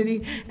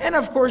community. And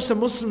of course, the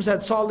Muslims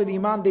had solid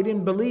iman. They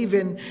didn't believe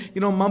in,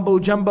 mumbo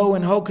jumbo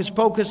and hocus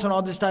pocus and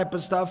all this type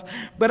of stuff.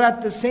 But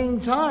at the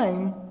same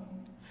time,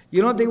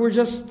 they were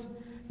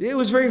it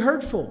was very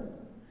hurtful.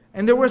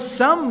 And there was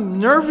some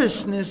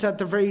nervousness at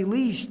the very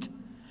least,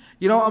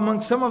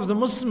 among some of the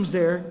Muslims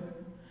there,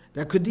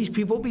 that could these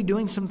people be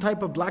doing some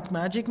type of black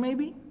magic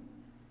maybe?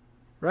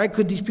 Right?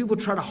 Could these people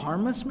try to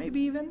harm us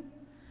maybe even?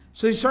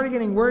 So they started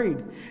getting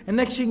worried. And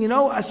next thing you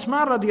know,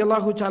 Asma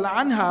radiallahu ta'ala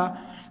anha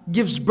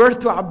gives birth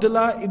to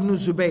Abdullah ibn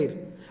Zubayr,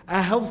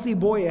 a healthy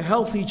boy, a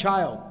healthy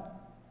child.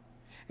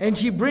 And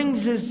she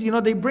brings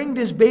they bring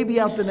this baby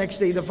out the next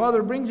day. The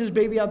father brings his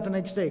baby out the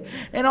next day.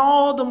 And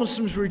all the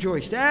Muslims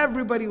rejoiced.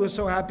 Everybody was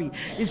so happy,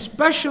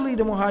 especially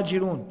the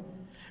Muhajirun.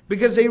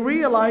 Because they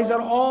realized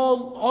that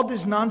all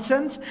this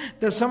nonsense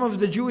that some of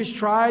the Jewish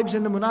tribes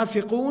and the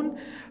Munafiqun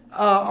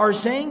are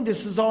saying,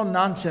 this is all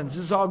nonsense,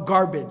 this is all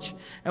garbage,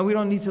 and we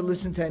don't need to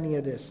listen to any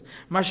of this.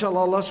 MashaAllah,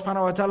 Allah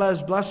subhanahu wa ta'ala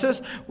has blessed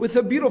us with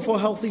a beautiful,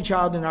 healthy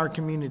child in our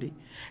community.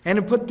 And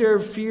it put their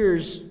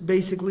fears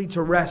basically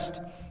to rest.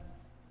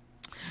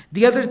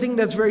 The other thing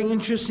that's very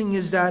interesting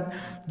is that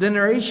the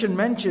narration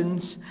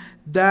mentions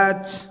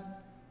that,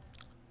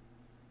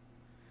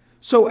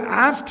 so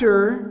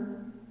after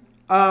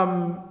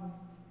Asma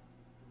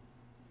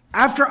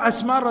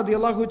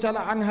radiallahu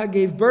ta'ala anha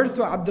gave birth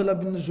to Abdullah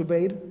bin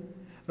Zubayr,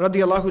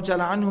 radiallahu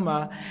ta'ala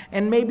anhuma,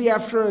 and maybe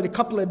after a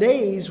couple of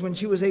days when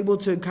she was able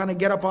to kind of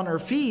get up on her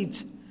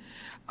feet,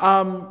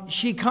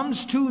 she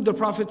comes to the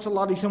Prophet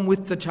ﷺ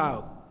with the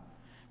child,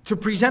 to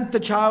present the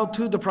child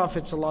to the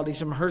Prophet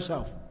ﷺ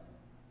herself.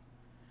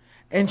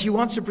 And she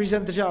wants to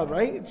present the child,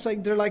 right? It's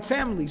like they're like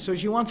family. So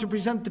she wants to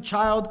present the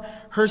child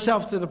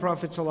herself to the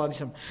Prophet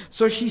ﷺ.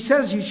 So she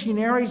says, she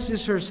narrates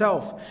this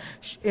herself.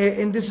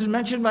 And this is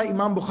mentioned by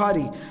Imam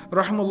Bukhari,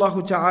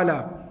 rahimahullah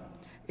ta'ala,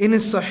 in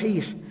his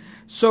Sahih.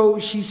 So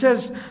she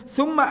says,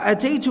 ثُمَّ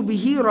أَتَيْتُ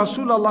بِهِ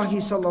رَسُولَ اللَّهِ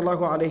صَلَّى اللَّهُ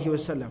عَلَيْهِ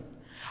وَسَلَّمَ.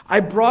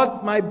 I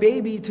brought my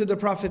baby to the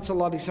Prophet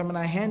ﷺ and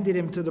I handed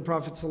him to the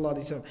Prophet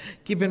ﷺ.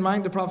 Keep in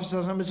mind, the Prophet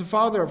ﷺ is a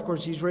father. Of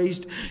course, he's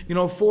raised,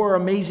 4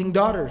 amazing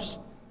daughters.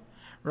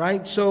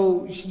 Right?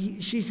 So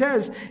she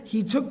says,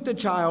 he took the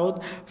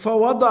child,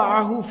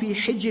 فَوَضَعَهُ فِي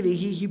حِجْرِهِ.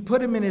 He put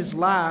him in his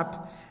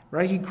lap.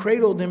 Right? He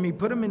cradled him, he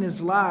put him in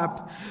his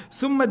lap.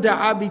 ثُمَّ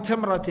دَعَا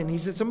بِتَمْرَةٍ. He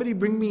said, somebody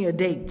bring me a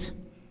date.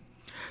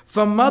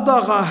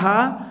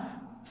 فَمَضَغَهَا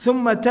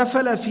ثُمَّ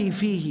تَفَلَ فِي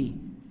فِيهِ.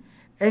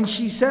 And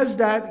she says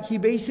that he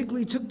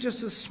basically took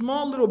just a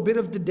small little bit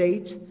of the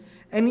date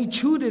and he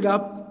chewed it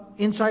up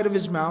inside of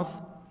his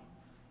mouth.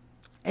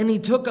 And he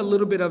took a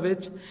little bit of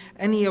it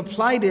and he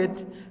applied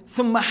it.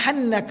 ثُمَّ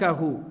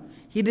حَنَّكَهُ.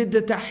 He did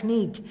the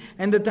tahniq.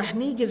 And the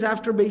tahniq is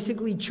after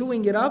basically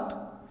chewing it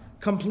up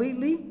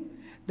completely.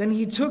 Then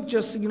he took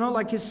just,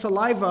 like his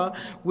saliva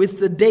with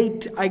the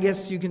date, I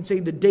guess you can say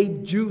the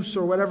date juice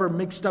or whatever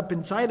mixed up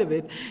inside of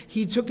it.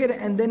 He took it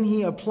and then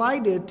he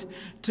applied it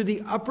to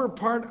the upper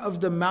part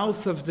of the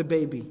mouth of the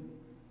baby.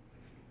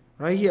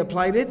 Right? He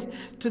applied it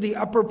to the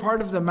upper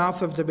part of the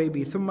mouth of the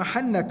baby. ثُمَّ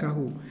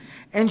حَنَّكَهُ.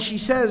 And she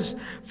says,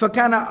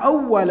 فَكَانَ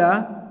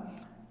أَوَّلَ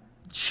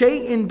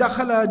شَيْءٍ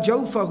دَخَلَ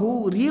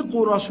جَوْفَهُ رِيقُ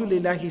رَسُولِ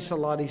اللَّهِ صَلَّى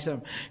اللَّهُ عَلَيْهِ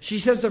وسلم. She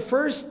says the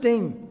first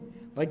thing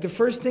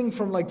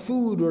from like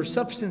food or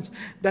substance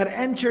that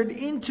entered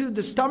into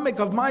the stomach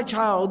of my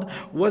child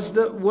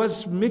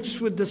was mixed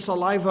with the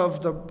saliva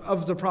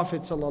of the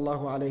Prophet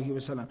sallallahu alaihi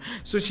wasallam.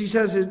 So she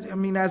says,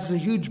 as a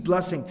huge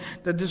blessing,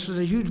 that this was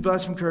a huge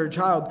blessing for her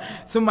child.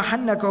 ثُمَّ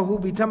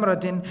حَنَّكَهُ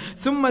بِتَمْرَةٍ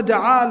ثُمَّ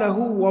دَعَا لَهُ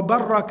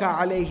وَبَرَّكَ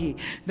عَلَيْهِ.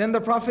 Then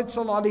the Prophet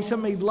sallallahu alaihi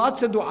wasallam made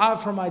lots of dua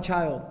for my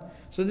child.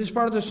 So this is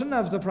part of the sunnah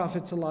of the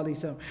Prophet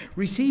ﷺ.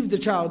 Receive the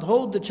child,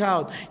 hold the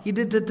child. He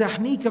did the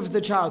tahniq of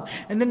the child.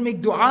 And then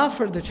make dua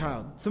for the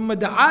child. ثُمَّ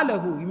دَعَا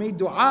لَهُ. He made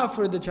dua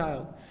for the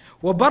child.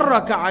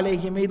 وَبَرَّكَ عَلَيْهِ.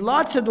 He made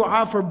lots of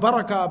dua for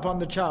barakah upon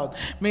the child.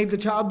 May the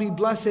child be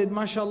blessed.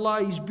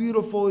 MashaAllah, he's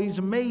beautiful, he's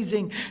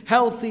amazing,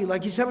 healthy.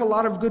 Like he said a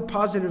lot of good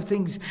positive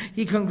things.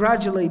 He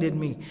congratulated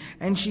me.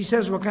 And she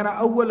says, وَكَانَ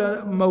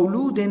أَوَّلَ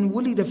مَوْلُودٍ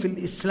وُلِدَ فِي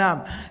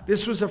الْإِسْلَامِ.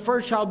 This was the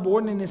first child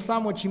born in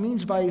Islam. What she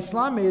means by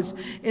Islam is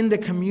in the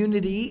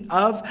community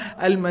of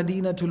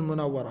Al-Madinatul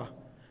Munawwara.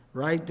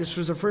 Right? This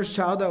was the first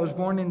child that was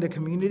born in the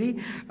community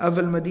of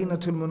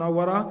Al-Madinatul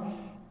Munawwara.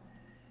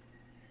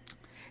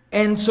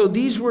 And so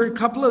these were a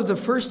couple of the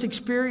first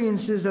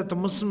experiences that the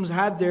Muslims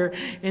had there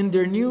in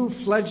their new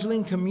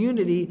fledgling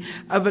community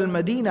of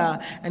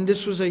Al-Madinah. And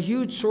this was a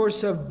huge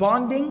source of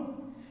bonding,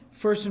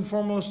 first and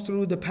foremost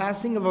through the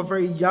passing of a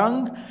very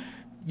young,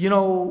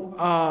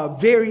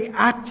 very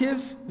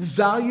active,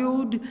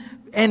 valued,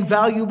 and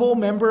valuable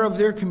member of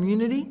their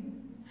community.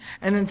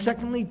 And then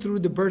secondly, through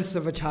the birth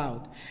of a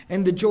child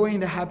and the joy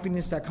and the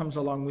happiness that comes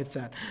along with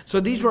that. So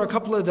these were a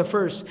couple of the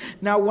first.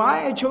 Now,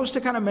 why I chose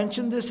to kind of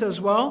mention this as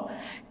well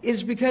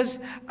is because,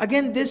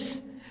 again,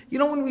 this,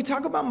 when we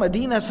talk about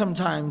Madinah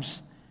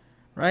sometimes,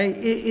 right,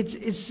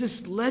 it's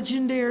this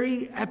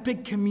legendary,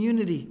 epic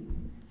community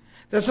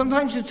that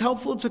sometimes it's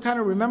helpful to kind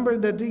of remember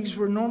that these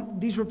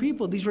were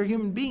people, these were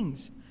human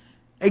beings.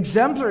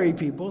 Exemplary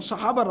people,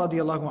 Sahaba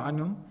radiallahu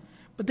anhum,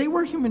 but they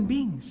were human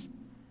beings.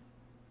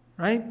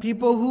 Right?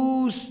 People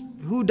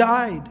who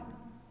died.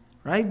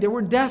 Right? There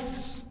were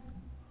deaths.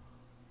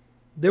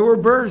 There were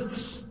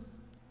births.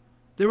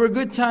 There were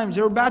good times.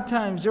 There were bad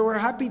times. There were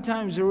happy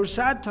times. There were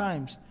sad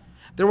times.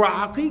 There were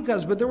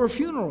aqiqahs, but there were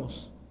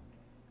funerals.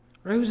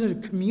 Right? It was a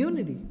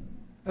community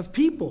of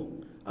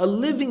people. A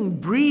living,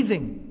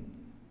 breathing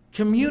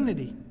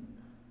community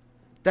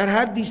that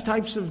had these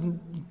types of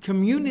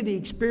community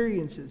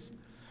experiences.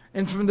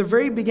 And from the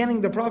very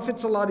beginning, the Prophet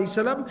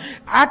ﷺ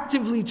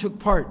actively took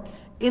part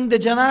in the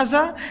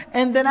janazah,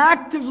 and then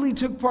actively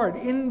took part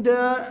in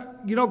the,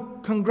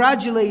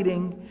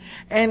 congratulating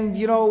and,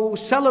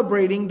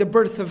 celebrating the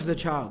birth of the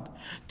child,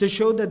 to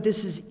show that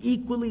this is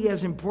equally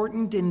as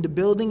important in the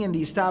building and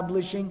the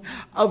establishing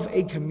of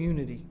a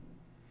community.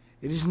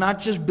 It is not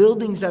just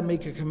buildings that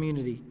make a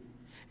community.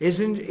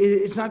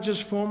 It's not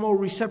just formal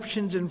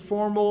receptions and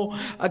formal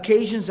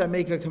occasions that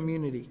make a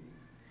community.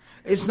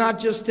 It's not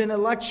just an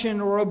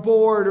election or a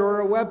board or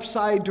a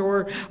website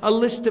or a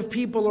list of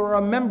people or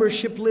a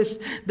membership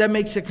list that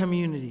makes a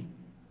community.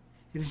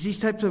 It is these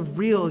types of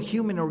real,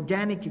 human,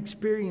 organic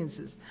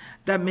experiences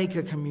that make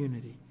a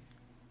community.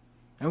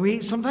 And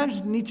we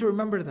sometimes need to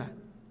remember that.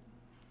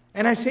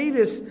 And I say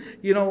this,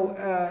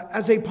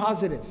 as a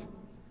positive.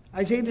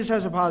 I say this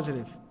as a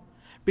positive.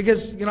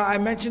 Because, I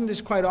mention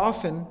this quite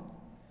often,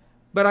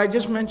 but I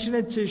just mention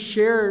it to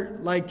share,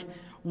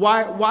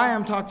 why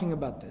I'm talking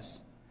about this.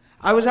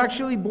 I was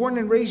actually born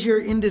and raised here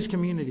in this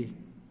community.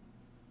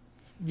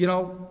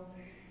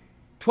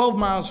 12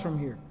 miles from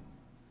here.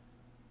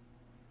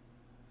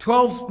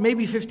 12,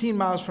 maybe 15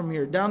 miles from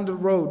here, down the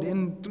road,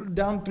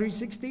 down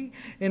 360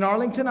 in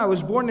Arlington. I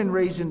was born and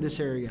raised in this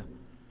area.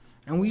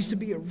 And we used to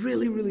be a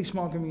really, really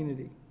small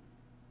community.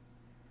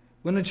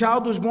 When a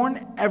child was born,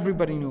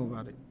 everybody knew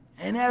about it.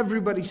 And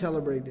everybody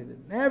celebrated it.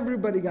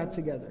 Everybody got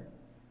together.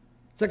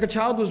 It's like a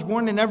child was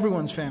born in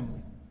everyone's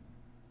family.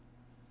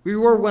 We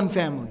were one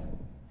family.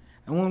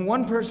 And when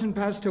one person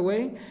passed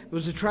away, it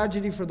was a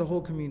tragedy for the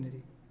whole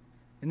community.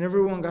 And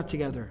everyone got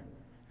together.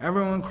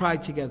 Everyone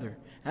cried together.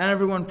 And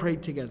everyone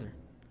prayed together.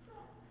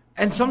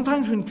 And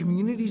sometimes when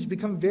communities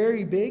become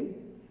very big,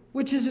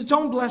 which is its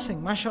own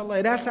blessing, mashallah,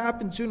 it has to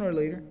happen sooner or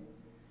later.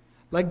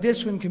 Like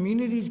this, when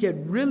communities get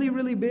really,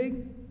 really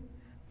big,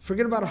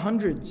 forget about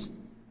hundreds.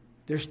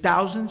 There's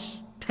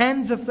thousands,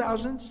 tens of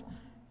thousands,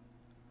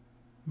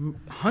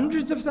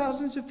 hundreds of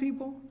thousands of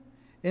people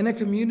in a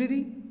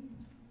community.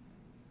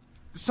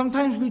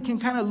 Sometimes we can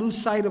kind of lose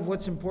sight of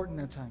what's important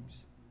at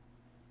times.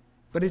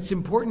 But it's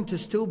important to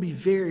still be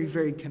very,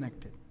 very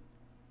connected.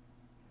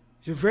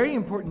 These are very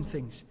important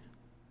things,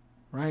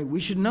 right? We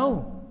should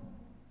know,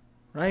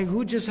 right?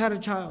 Who just had a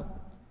child?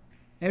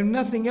 And if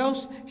nothing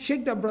else,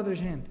 shake that brother's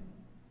hand.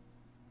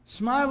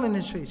 Smile in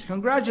his face.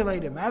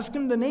 Congratulate him. Ask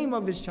him the name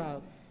of his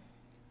child.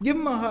 Give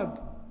him a hug.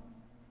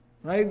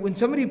 Right? When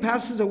somebody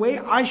passes away,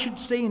 I should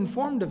stay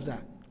informed of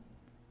that.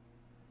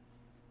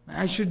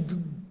 I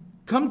should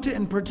come to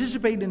and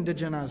participate in the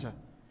janazah.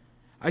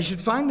 I should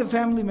find the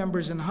family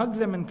members and hug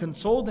them and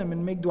console them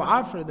and make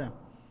dua for them.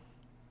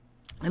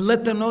 And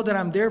let them know that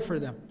I'm there for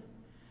them.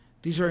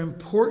 These are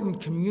important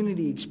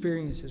community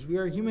experiences. We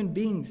are human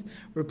beings.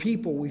 We're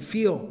people. We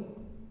feel.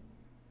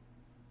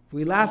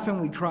 We laugh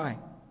and we cry.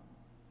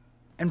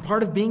 And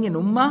part of being an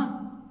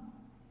ummah,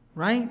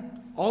 right?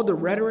 All the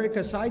rhetoric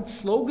aside,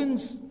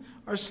 slogans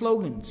are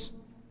slogans,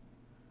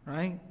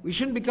 right? We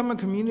shouldn't become a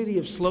community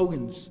of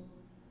slogans,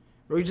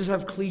 where we just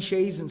have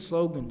cliches and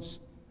slogans.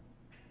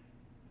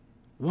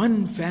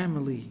 One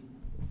family,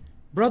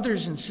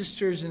 brothers and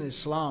sisters in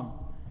Islam.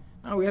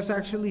 No, we have to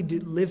actually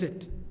live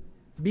it.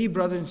 Be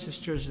brothers and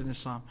sisters in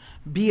Islam.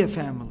 Be a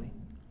family.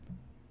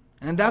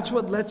 And that's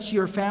what lets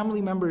your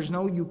family members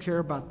know you care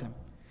about them.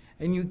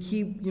 And you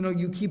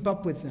keep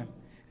up with them.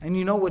 And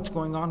you know what's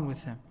going on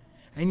with them.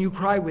 And you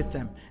cry with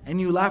them.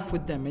 And you laugh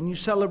with them. And you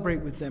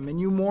celebrate with them.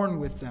 And you mourn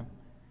with them.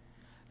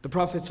 The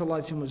Prophet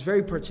ﷺ was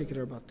very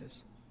particular about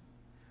this.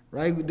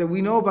 Right? That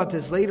we know about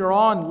this later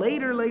on.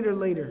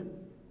 Later.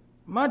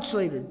 Much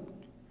later.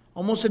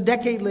 Almost a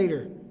decade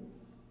later.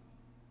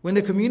 When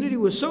the community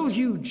was so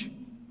huge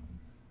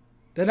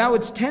that now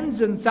it's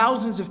tens and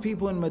thousands of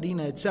people in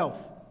Medina itself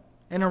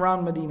and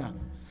around Medina.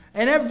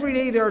 And every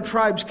day there are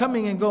tribes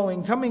coming and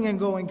going,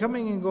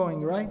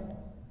 right?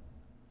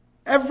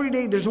 Every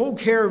day there's whole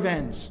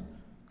caravans,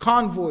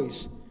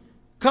 convoys,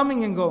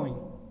 coming and going.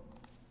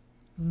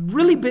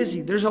 Really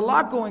busy. There's a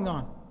lot going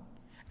on.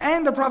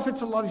 And the Prophet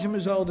ﷺ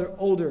is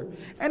older.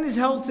 And his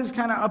health is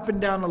kind of up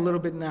and down a little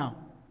bit now.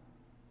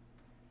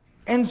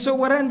 And so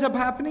what ends up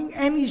happening?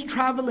 And he's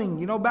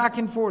traveling, back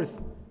and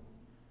forth.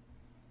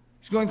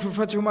 He's going for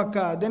Fathu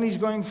Makkah. Then he's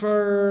going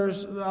for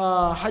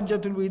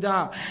Hajjatul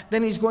Wida.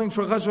 Then he's going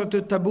for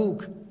Ghazwatul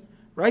Tabuk.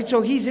 Right?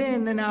 So he's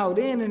in and out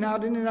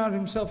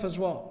himself as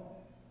well.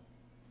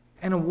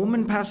 And a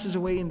woman passes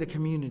away in the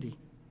community.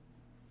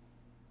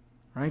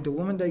 Right? The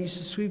woman that used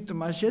to sweep the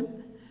masjid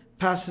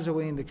passes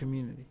away in the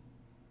community.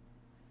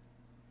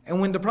 And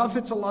when the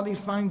Prophet ﷺ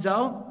finds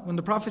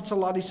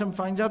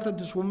out that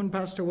this woman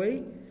passed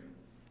away,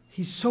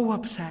 he's so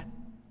upset.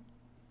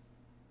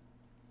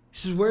 He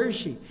says, where is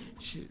she?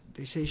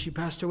 They say she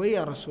passed away,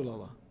 Ya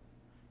Rasulullah.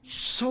 He's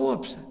so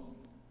upset.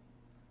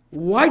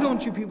 Why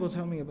don't you people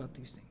tell me about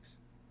these things?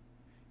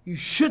 You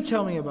should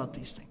tell me about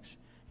these things.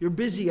 You're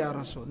busy, Ya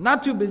Rasul.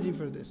 Not too busy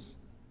for this.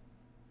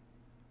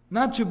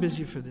 Not too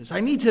busy for this.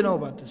 I need to know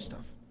about this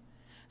stuff.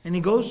 And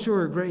he goes to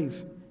her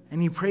grave and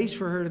he prays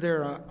for her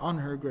there on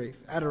her grave,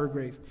 at her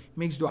grave. He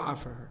makes dua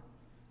for her.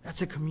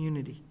 That's a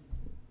community.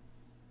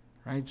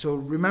 Right? So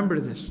remember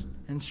this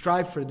and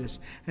strive for this.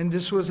 And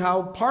this was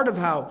part of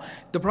how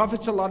the Prophet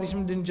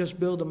ﷺ didn't just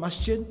build a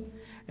masjid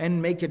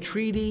and make a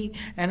treaty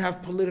and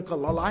have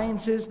political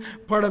alliances.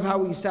 Part of how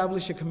we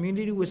established a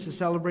community was to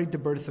celebrate the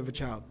birth of a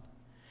child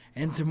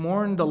and to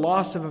mourn the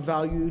loss of a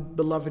valued,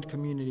 beloved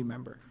community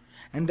member.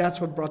 And that's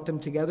what brought them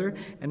together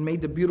and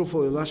made the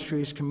beautiful,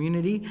 illustrious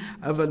community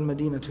of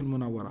Al-Madinatul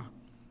Munawwara.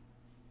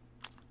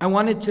 I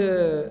wanted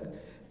to,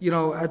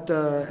 at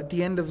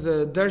the end of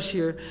the dars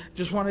here,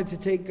 just wanted to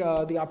take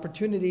the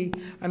opportunity.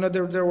 I know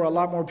there were a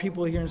lot more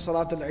people here in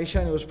Salat al-Isha,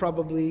 and it was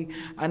probably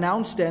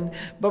announced then.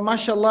 But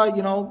mashallah,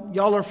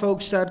 y'all are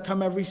folks that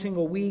come every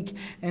single week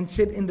and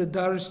sit in the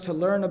dars to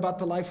learn about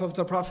the life of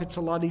the Prophet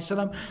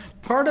ﷺ.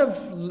 Part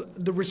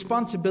of the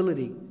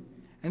responsibility,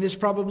 and this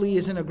probably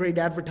isn't a great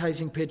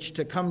advertising pitch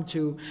to come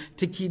to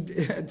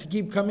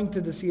keep coming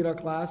to the Sīrah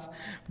class,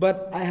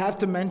 but I have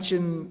to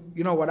mention,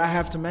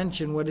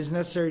 what is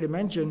necessary to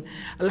mention.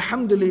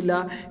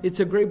 Alhamdulillah,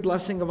 it's a great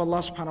blessing of Allah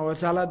subhanahu wa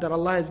ta'ala that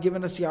Allah has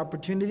given us the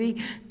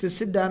opportunity to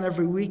sit down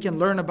every week and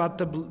learn about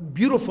the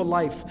beautiful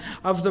life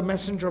of the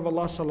Messenger of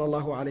Allah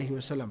sallallahu alaihi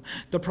wasallam,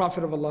 the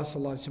Prophet of Allah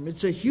sallallahu alaihi wasallam.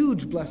 It's a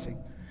huge blessing,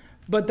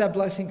 but that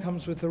blessing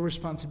comes with a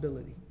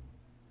responsibility,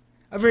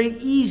 a very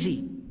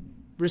easy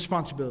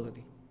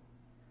responsibility.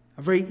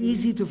 A very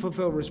easy to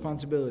fulfill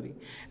responsibility.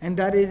 And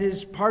that it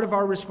is part of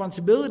our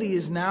responsibility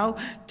is now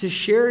to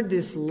share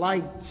this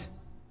light,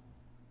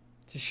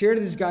 to share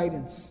this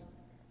guidance,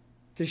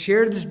 to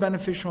share this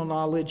beneficial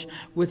knowledge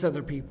with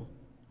other people,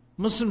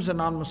 Muslims and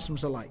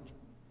non-Muslims alike.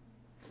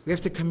 We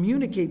have to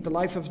communicate the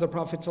life of the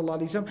Prophet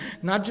ﷺ,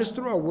 not just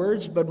through our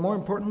words, but more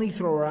importantly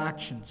through our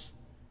actions,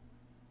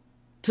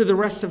 to the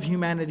rest of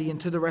humanity and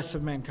to the rest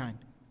of mankind.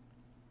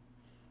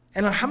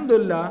 And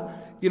alhamdulillah,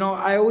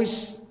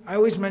 I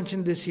always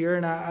mention this here,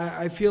 and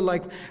I feel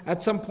like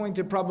at some point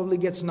it probably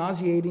gets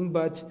nauseating,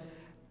 but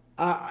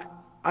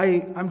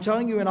I'm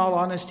telling you in all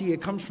honesty, it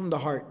comes from the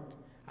heart.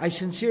 I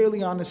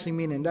sincerely, honestly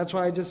mean it. And that's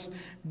why I just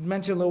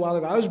mentioned a little while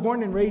ago. I was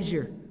born and raised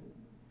here.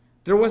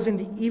 There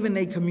wasn't even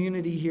a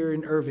community here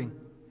in Irving.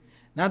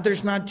 Now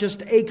there's not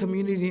just a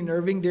community in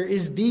Irving, there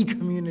is the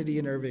community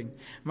in Irving.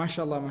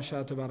 MashaAllah,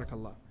 MashaAllah,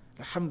 Tabarakallah.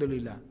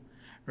 Alhamdulillah.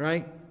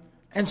 Right?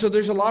 And so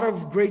there's a lot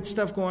of great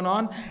stuff going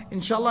on.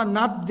 Inshallah,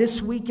 not this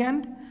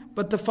weekend,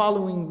 but the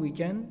following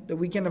weekend, the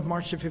weekend of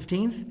March the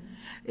 15th,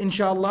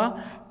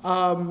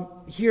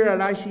 inshallah, here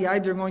at ICI,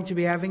 they're going to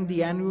be having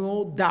the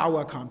annual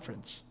Da'wah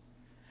conference.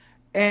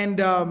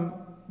 And,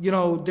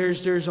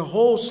 there's a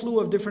whole slew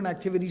of different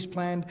activities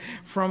planned,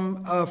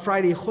 from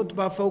Friday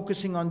khutbah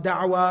focusing on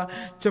da'wah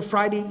to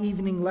Friday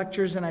evening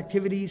lectures and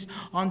activities.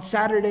 On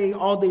Saturday,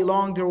 all day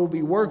long, there will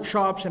be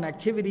workshops and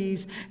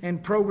activities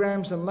and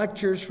programs and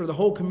lectures for the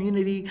whole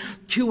community,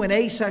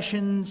 Q&A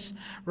sessions,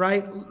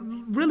 right?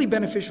 Really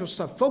beneficial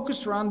stuff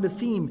focused around the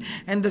theme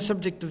and the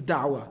subject of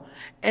da'wah.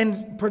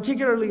 And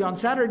particularly on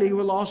Saturday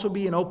will also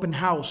be an open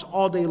house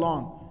all day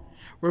long,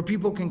 where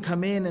people can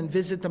come in and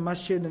visit the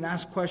masjid and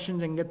ask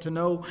questions and get to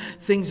know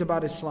things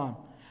about Islam.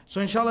 So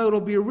inshallah, it'll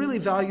be a really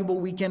valuable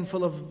weekend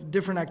full of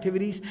different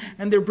activities.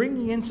 And they're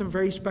bringing in some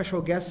very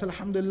special guests,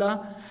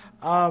 alhamdulillah.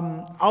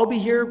 I'll be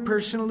here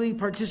personally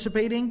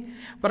participating,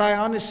 but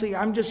I'm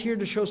just here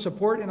to show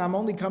support, and I'm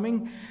only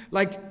coming,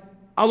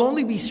 I'll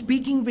only be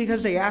speaking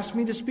because they asked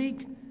me to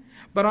speak.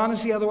 But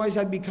honestly, otherwise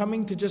I'd be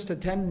coming to just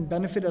attend and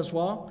benefit as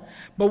well.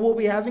 But we'll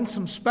be having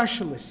some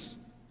specialists,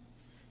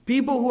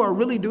 people who are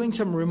really doing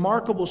some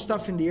remarkable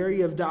stuff in the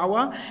area of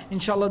da'wah.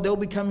 Inshallah, they'll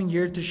be coming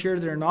here to share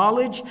their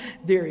knowledge,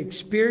 their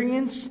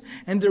experience,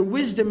 and their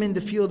wisdom in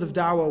the field of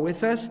da'wah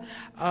with us.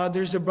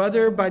 There's a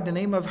brother by the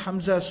name of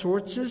Hamza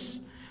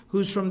Swartzes,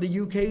 who's from the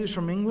UK, who's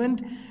from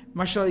England.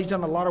 MashaAllah, he's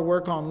done a lot of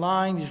work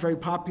online. He's very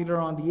popular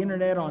on the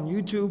internet, on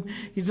YouTube.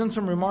 He's done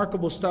some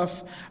remarkable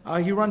stuff.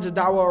 He runs a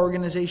da'wah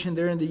organization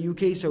there in the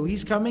UK, so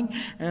he's coming.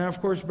 And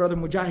of course, Brother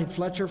Mujahid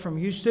Fletcher from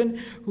Houston,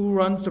 who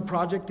runs the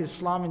project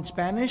Islam in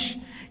Spanish.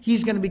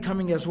 He's going to be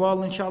coming as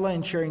well, inshallah,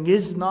 and sharing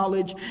his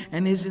knowledge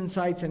and his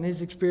insights and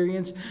his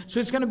experience. So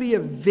it's going to be a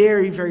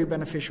very, very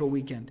beneficial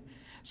weekend.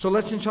 So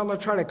let's inshallah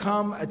try to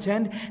come,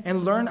 attend,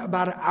 and learn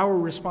about our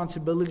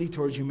responsibility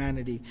towards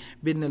humanity,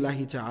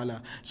 bidnillahi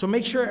ta'ala. So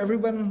make sure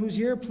everyone who's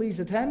here,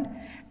 please attend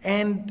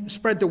and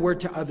spread the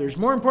word to others.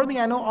 More importantly,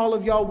 I know all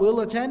of y'all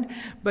will attend,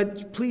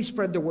 but please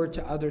spread the word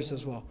to others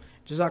as well.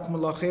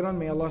 Jazakumullah khairan.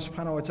 May Allah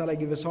subhanahu wa ta'ala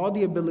give us all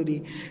the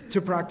ability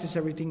to practice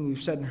everything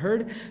we've said and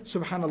heard.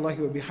 Subhanallahi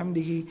wa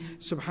bihamdihi.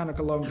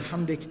 Subhanakallah wa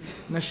bihamdik.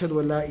 Nashhadu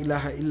wa la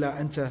ilaha illa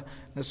anta.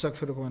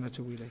 Nastaghfiruka wa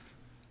natubu ilayk.